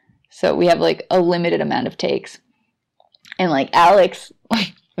 so we have like a limited amount of takes. And like Alex,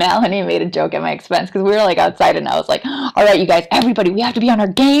 Melanie made a joke at my expense because we were like outside and I was like, all right, you guys, everybody, we have to be on our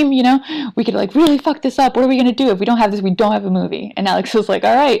game, we could like really fuck this up. What are we going to do? If we don't have this, we don't have a movie. And Alex was like,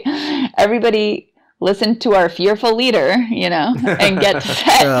 all right, everybody listen to our fearful leader, and get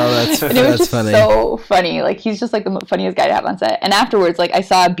set. And it was just funny. So funny. Like he's just like the funniest guy to have on set. And afterwards, like I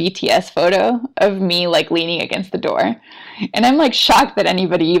saw a BTS photo of me like leaning against the door. And I'm like shocked that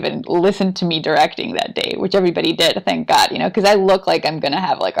anybody even listened to me directing that day, which everybody did, thank God, because I look like I'm going to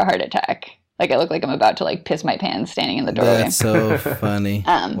have like a heart attack. Like I look like I'm about to like piss my pants standing in the doorway. That's so funny.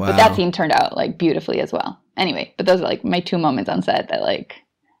 Wow. But that scene turned out like beautifully as well. Anyway, but those are like my 2 moments on set that like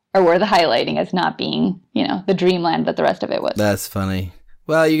are worth highlighting as not being, the dreamland that the rest of it was. That's funny.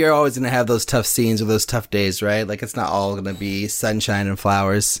 Well, you're always going to have those tough scenes or those tough days, right? Like it's not all going to be sunshine and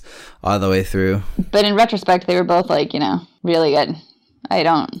flowers all the way through. But in retrospect, they were both like, really good.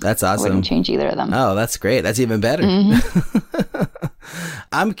 That's awesome. I wouldn't change either of them. Oh, that's great. That's even better. Mm-hmm.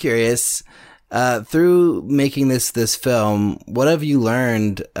 I'm curious, through making this film, what have you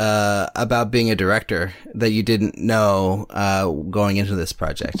learned about being a director that you didn't know going into this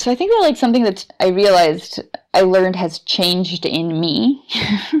project? So I think that like something that I realized I learned has changed in me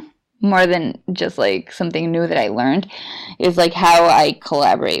more than just like something new that I learned is like how I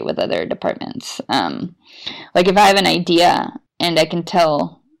collaborate with other departments. Like if I have an idea and I can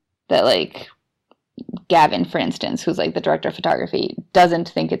tell that like Gavin, for instance, who's like the director of photography, doesn't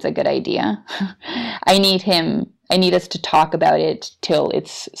think it's a good idea. I need us to talk about it till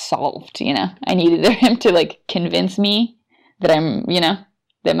it's solved, I need either him to like convince me that I'm,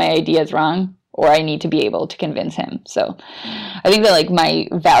 that my idea is wrong, or I need to be able to convince him. So I think that like my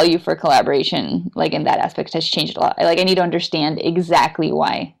value for collaboration, like in that aspect, has changed a lot. I need to understand exactly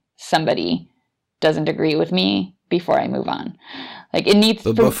why somebody doesn't agree with me before I move on. Like it needs.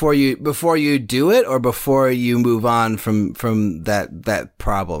 But before you do it, or before you move on from that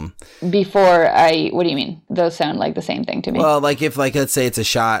problem. What do you mean? Those sound like the same thing to me. Well, like if let's say it's a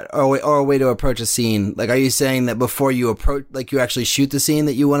shot or a way to approach a scene. Like, are you saying that before you approach, like you actually shoot the scene,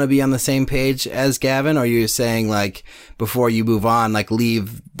 that you want to be on the same page as Gavin? Or are you saying like before you move on, like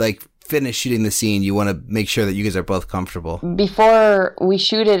finish shooting the scene, you want to make sure that you guys are both comfortable before we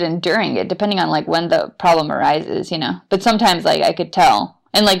shoot it and during it, depending on like when the problem arises, but sometimes like I could tell,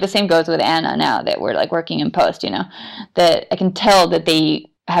 and like the same goes with Anna now that we're like working in post, that I can tell that they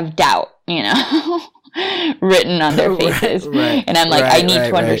have doubt, written on their faces. Right, and I'm like, I need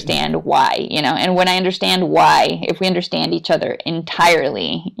to understand why, and when I understand why, if we understand each other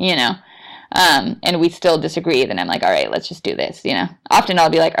entirely, and we still disagree, then I'm like, all right, let's just do this, Often I'll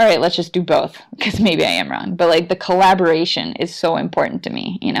be like, all right, let's just do both, because maybe I am wrong. But like the collaboration is so important to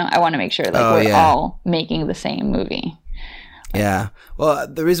me, I want to make sure like we're all making the same movie. Yeah. Well,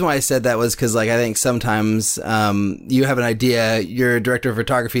 the reason why I said that was because, like, I think sometimes you have an idea, your director of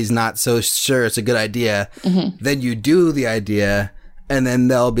photography is not so sure it's a good idea. Mm-hmm. Then you do the idea, and then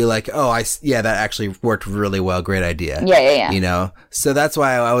they'll be like, oh, that actually worked really well. Great idea. Yeah. So that's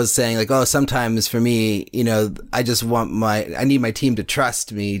why I was saying like, oh, sometimes for me, I just I need my team to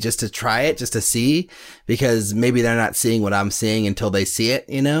trust me just to try it, just to see, because maybe they're not seeing what I'm seeing until they see it,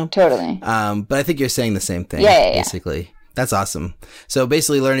 Totally. But I think you're saying the same thing. Yeah. Basically. That's awesome. So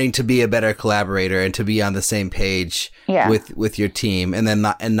basically learning to be a better collaborator and to be on the same page with your team, and then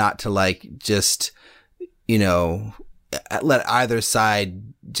not to like just, let either side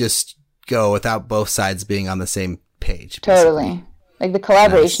just go without both sides being on the same page. Totally. Basically. Like the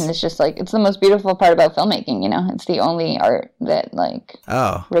collaboration is just like, it's the most beautiful part about filmmaking, It's the only art that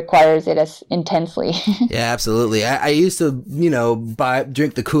requires it as intensely. Yeah, absolutely. I used to,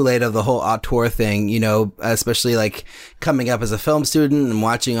 drink the Kool-Aid of the whole auteur thing, especially like coming up as a film student and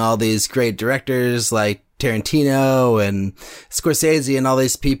watching all these great directors like Tarantino and Scorsese and all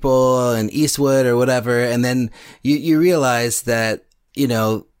these people and Eastwood or whatever. And then you realize that,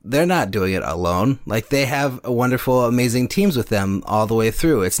 they're not doing it alone. Like they have a wonderful, amazing teams with them all the way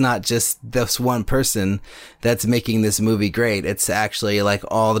through. It's not just this one person that's making this movie great. It's actually like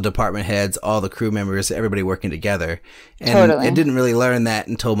all the department heads, all the crew members, everybody working together. And I didn't really learn that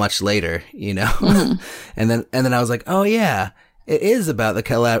until much later, Mm-hmm. and then I was like, oh yeah, it is about the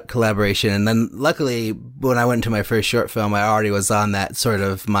collaboration. And then luckily when I went into my first short film, I already was on that sort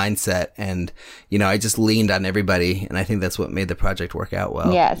of mindset, and, I just leaned on everybody. And I think that's what made the project work out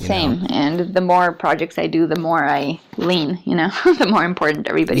well. Yeah, same. And the more projects I do, the more I lean, the more important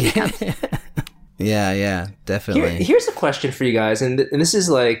everybody becomes. Yeah, definitely. Here's a question for you guys. And this is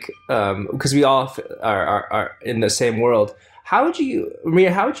like, because we all are in the same world.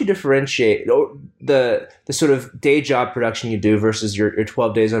 Maria, how would you differentiate the sort of day job production you do versus your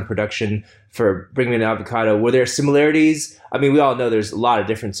 12 days on production for Bring Me an Avocado? Were there similarities? I mean, we all know there's a lot of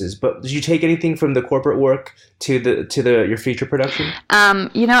differences, but did you take anything from the corporate work to your feature production?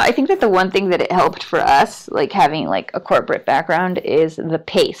 I think that the one thing that it helped for us, like having like a corporate background, is the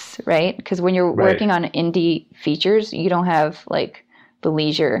pace, right? Because when you're working on indie features, you don't have like the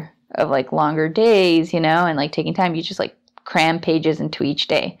leisure of like longer days, and like taking time. You just like cram pages into each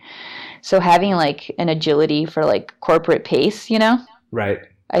day. So having like an agility for like corporate pace, right,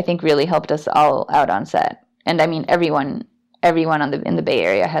 I think really helped us all out on set. And I mean, everyone in the Bay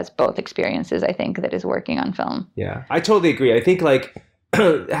Area has both experiences, I think, that is working on film. Yeah, I totally agree. I think like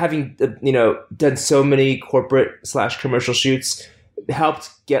having done so many corporate / commercial shoots helped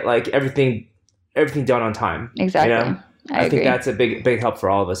get like everything done on time. Exactly. I think that's a big help for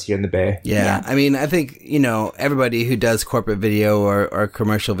all of us here in the Bay. Yeah. I mean, I think, everybody who does corporate video or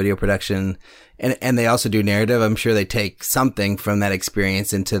commercial video production, and they also do narrative, I'm sure they take something from that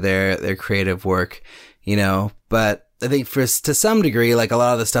experience into their creative work, but I think to some degree, like a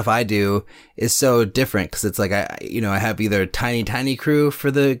lot of the stuff I do is so different, because it's like, I have either a tiny crew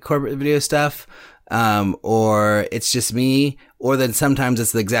for the corporate video stuff, or it's just me, or then sometimes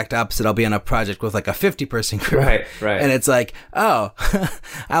it's the exact opposite. I'll be on a project with like a 50-person crew. Right. And it's like, oh,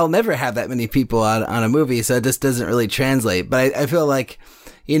 I'll never have that many people on a movie, so it just doesn't really translate. But I feel like,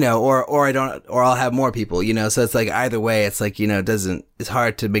 or I don't, or I'll have more people, so it's like either way, it's like, it's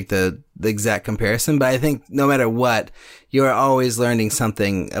hard to make the exact comparison. But I think no matter what, you're always learning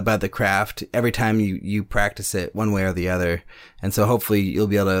something about the craft every time you practice it one way or the other. And so hopefully you'll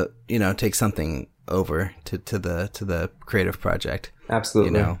be able to, take something over to the creative project.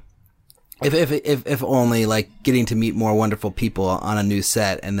 Absolutely. If only like getting to meet more wonderful people on a new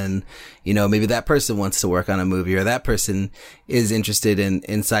set, and then, maybe that person wants to work on a movie, or that person is interested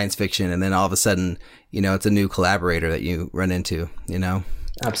in science fiction, and then all of a sudden, it's a new collaborator that you run into,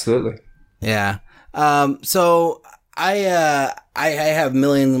 Absolutely. Yeah. So I have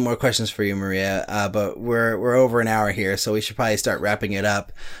millions more questions for you, Maria, but we're over an hour here, so we should probably start wrapping it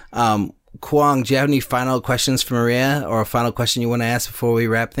up. Kuang, do you have any final questions for Maria, or a final question you want to ask before we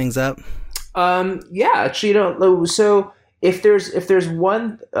wrap things up? Yeah, actually, so if there's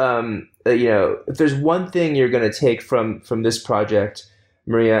one thing you're going to take from this project,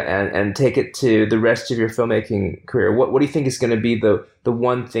 Maria, and take it to the rest of your filmmaking career, what do you think is going to be the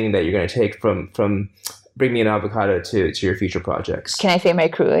one thing that you're going to take from Bring Me an Avocado to your future projects? Can I say my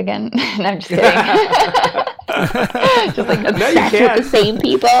crew again? No, I'm just kidding. Just like obsessed with the same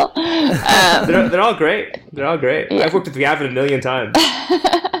people. They're all great. Yeah. I've worked with Gavin a million times.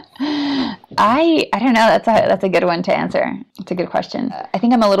 I don't know. That's a good one to answer. It's a good question. I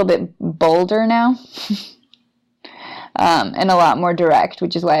think I'm a little bit bolder now, and a lot more direct,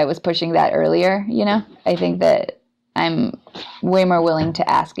 which is why I was pushing that earlier. I think that I'm way more willing to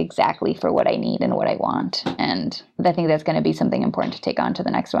ask exactly for what I need and what I want, and I think that's going to be something important to take on to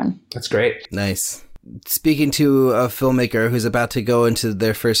the next one. That's great. Nice. speaking to a filmmaker who's about to go into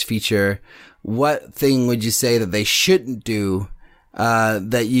their first feature, what thing would you say that they shouldn't do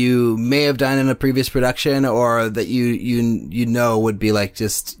that you may have done in a previous production, or that you know would be like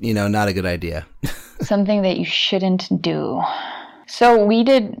just, not a good idea? Something that you shouldn't do. So we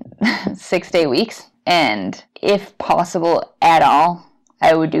did 6-day weeks, and if possible at all,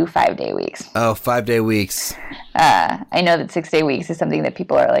 I would do 5-day weeks. Oh, 5-day weeks. I know that 6-day weeks is something that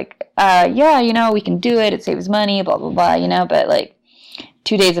people are like, yeah, we can do it. It saves money, blah, blah, blah, but like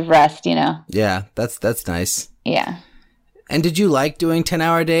 2 days of rest, Yeah, that's nice. Yeah. And did you like doing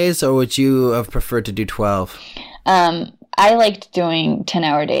 10-hour days, or would you have preferred to do 12? I liked doing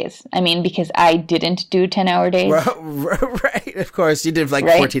 10-hour days. I mean, because I didn't do 10-hour days. Right, of course. You did like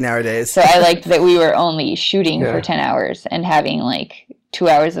right? 14-hour days. So I liked that we were only shooting for 10 hours and having like 2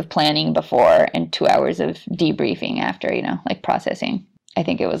 hours of planning before and 2 hours of debriefing after, like processing. I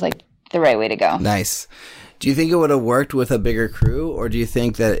think it was like the right way to go. Nice. Do you think it would have worked with a bigger crew, or do you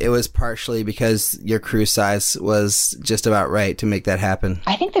think that it was partially because your crew size was just about right to make that happen?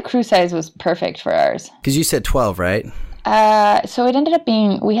 I think the crew size was perfect for ours. Because you said 12, right? So it ended up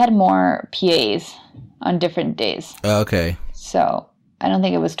being, we had more PAs on different days. Oh, okay. So I don't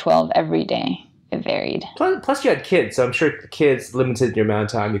think it was 12 every day. It varied. Plus you had kids, so I'm sure the kids limited your amount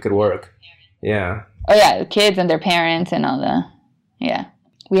of time you could work. Yeah. Oh yeah, the kids and their parents and all the, yeah.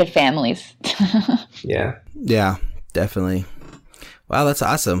 We had families. Yeah. Yeah, definitely. Wow, that's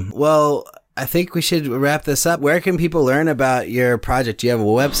awesome. Well, I think we should wrap this up. Where can people learn about your project? Do you have a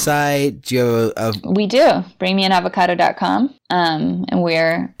website? Do you have We do. BringMeAnAvocado.com. And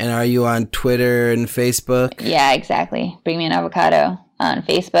And are you on Twitter and Facebook? Yeah, exactly. Bring Me an Avocado on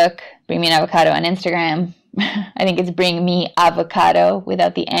Facebook. Bring Me an Avocado on Instagram. I think it's Bring Me Avocado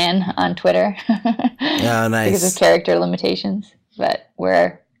without the N on Twitter. Oh, nice. Because of character limitations. But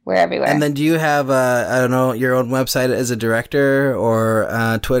we're everywhere. And then do you have, your own website as a director,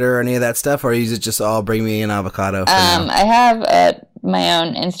 or Twitter or any of that stuff? Or is it just all Bring Me an Avocado for now? I have my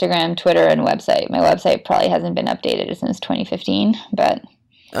own Instagram, Twitter, and website. My website probably hasn't been updated since 2015, but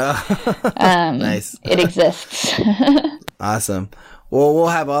nice. It exists. Awesome. Well, we'll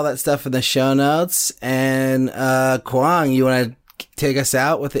have all that stuff in the show notes. And Kuang, you want to take us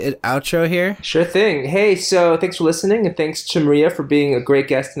out with the outro here? Sure thing. Hey, so thanks for listening, and thanks to Maria for being a great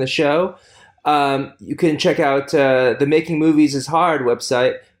guest in the show. You can check out the Making Movies is Hard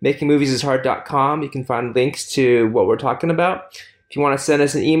website, makingmoviesishard.com. You can find links to what we're talking about. If you want to send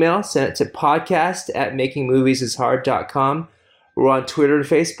us an email, send it to podcast@makingmoviesishard.com. We're on Twitter and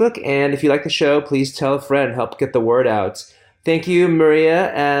Facebook. And if you like the show, please tell a friend, help get the word out. Thank you,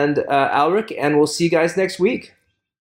 Maria and Alric, and we'll see you guys next week.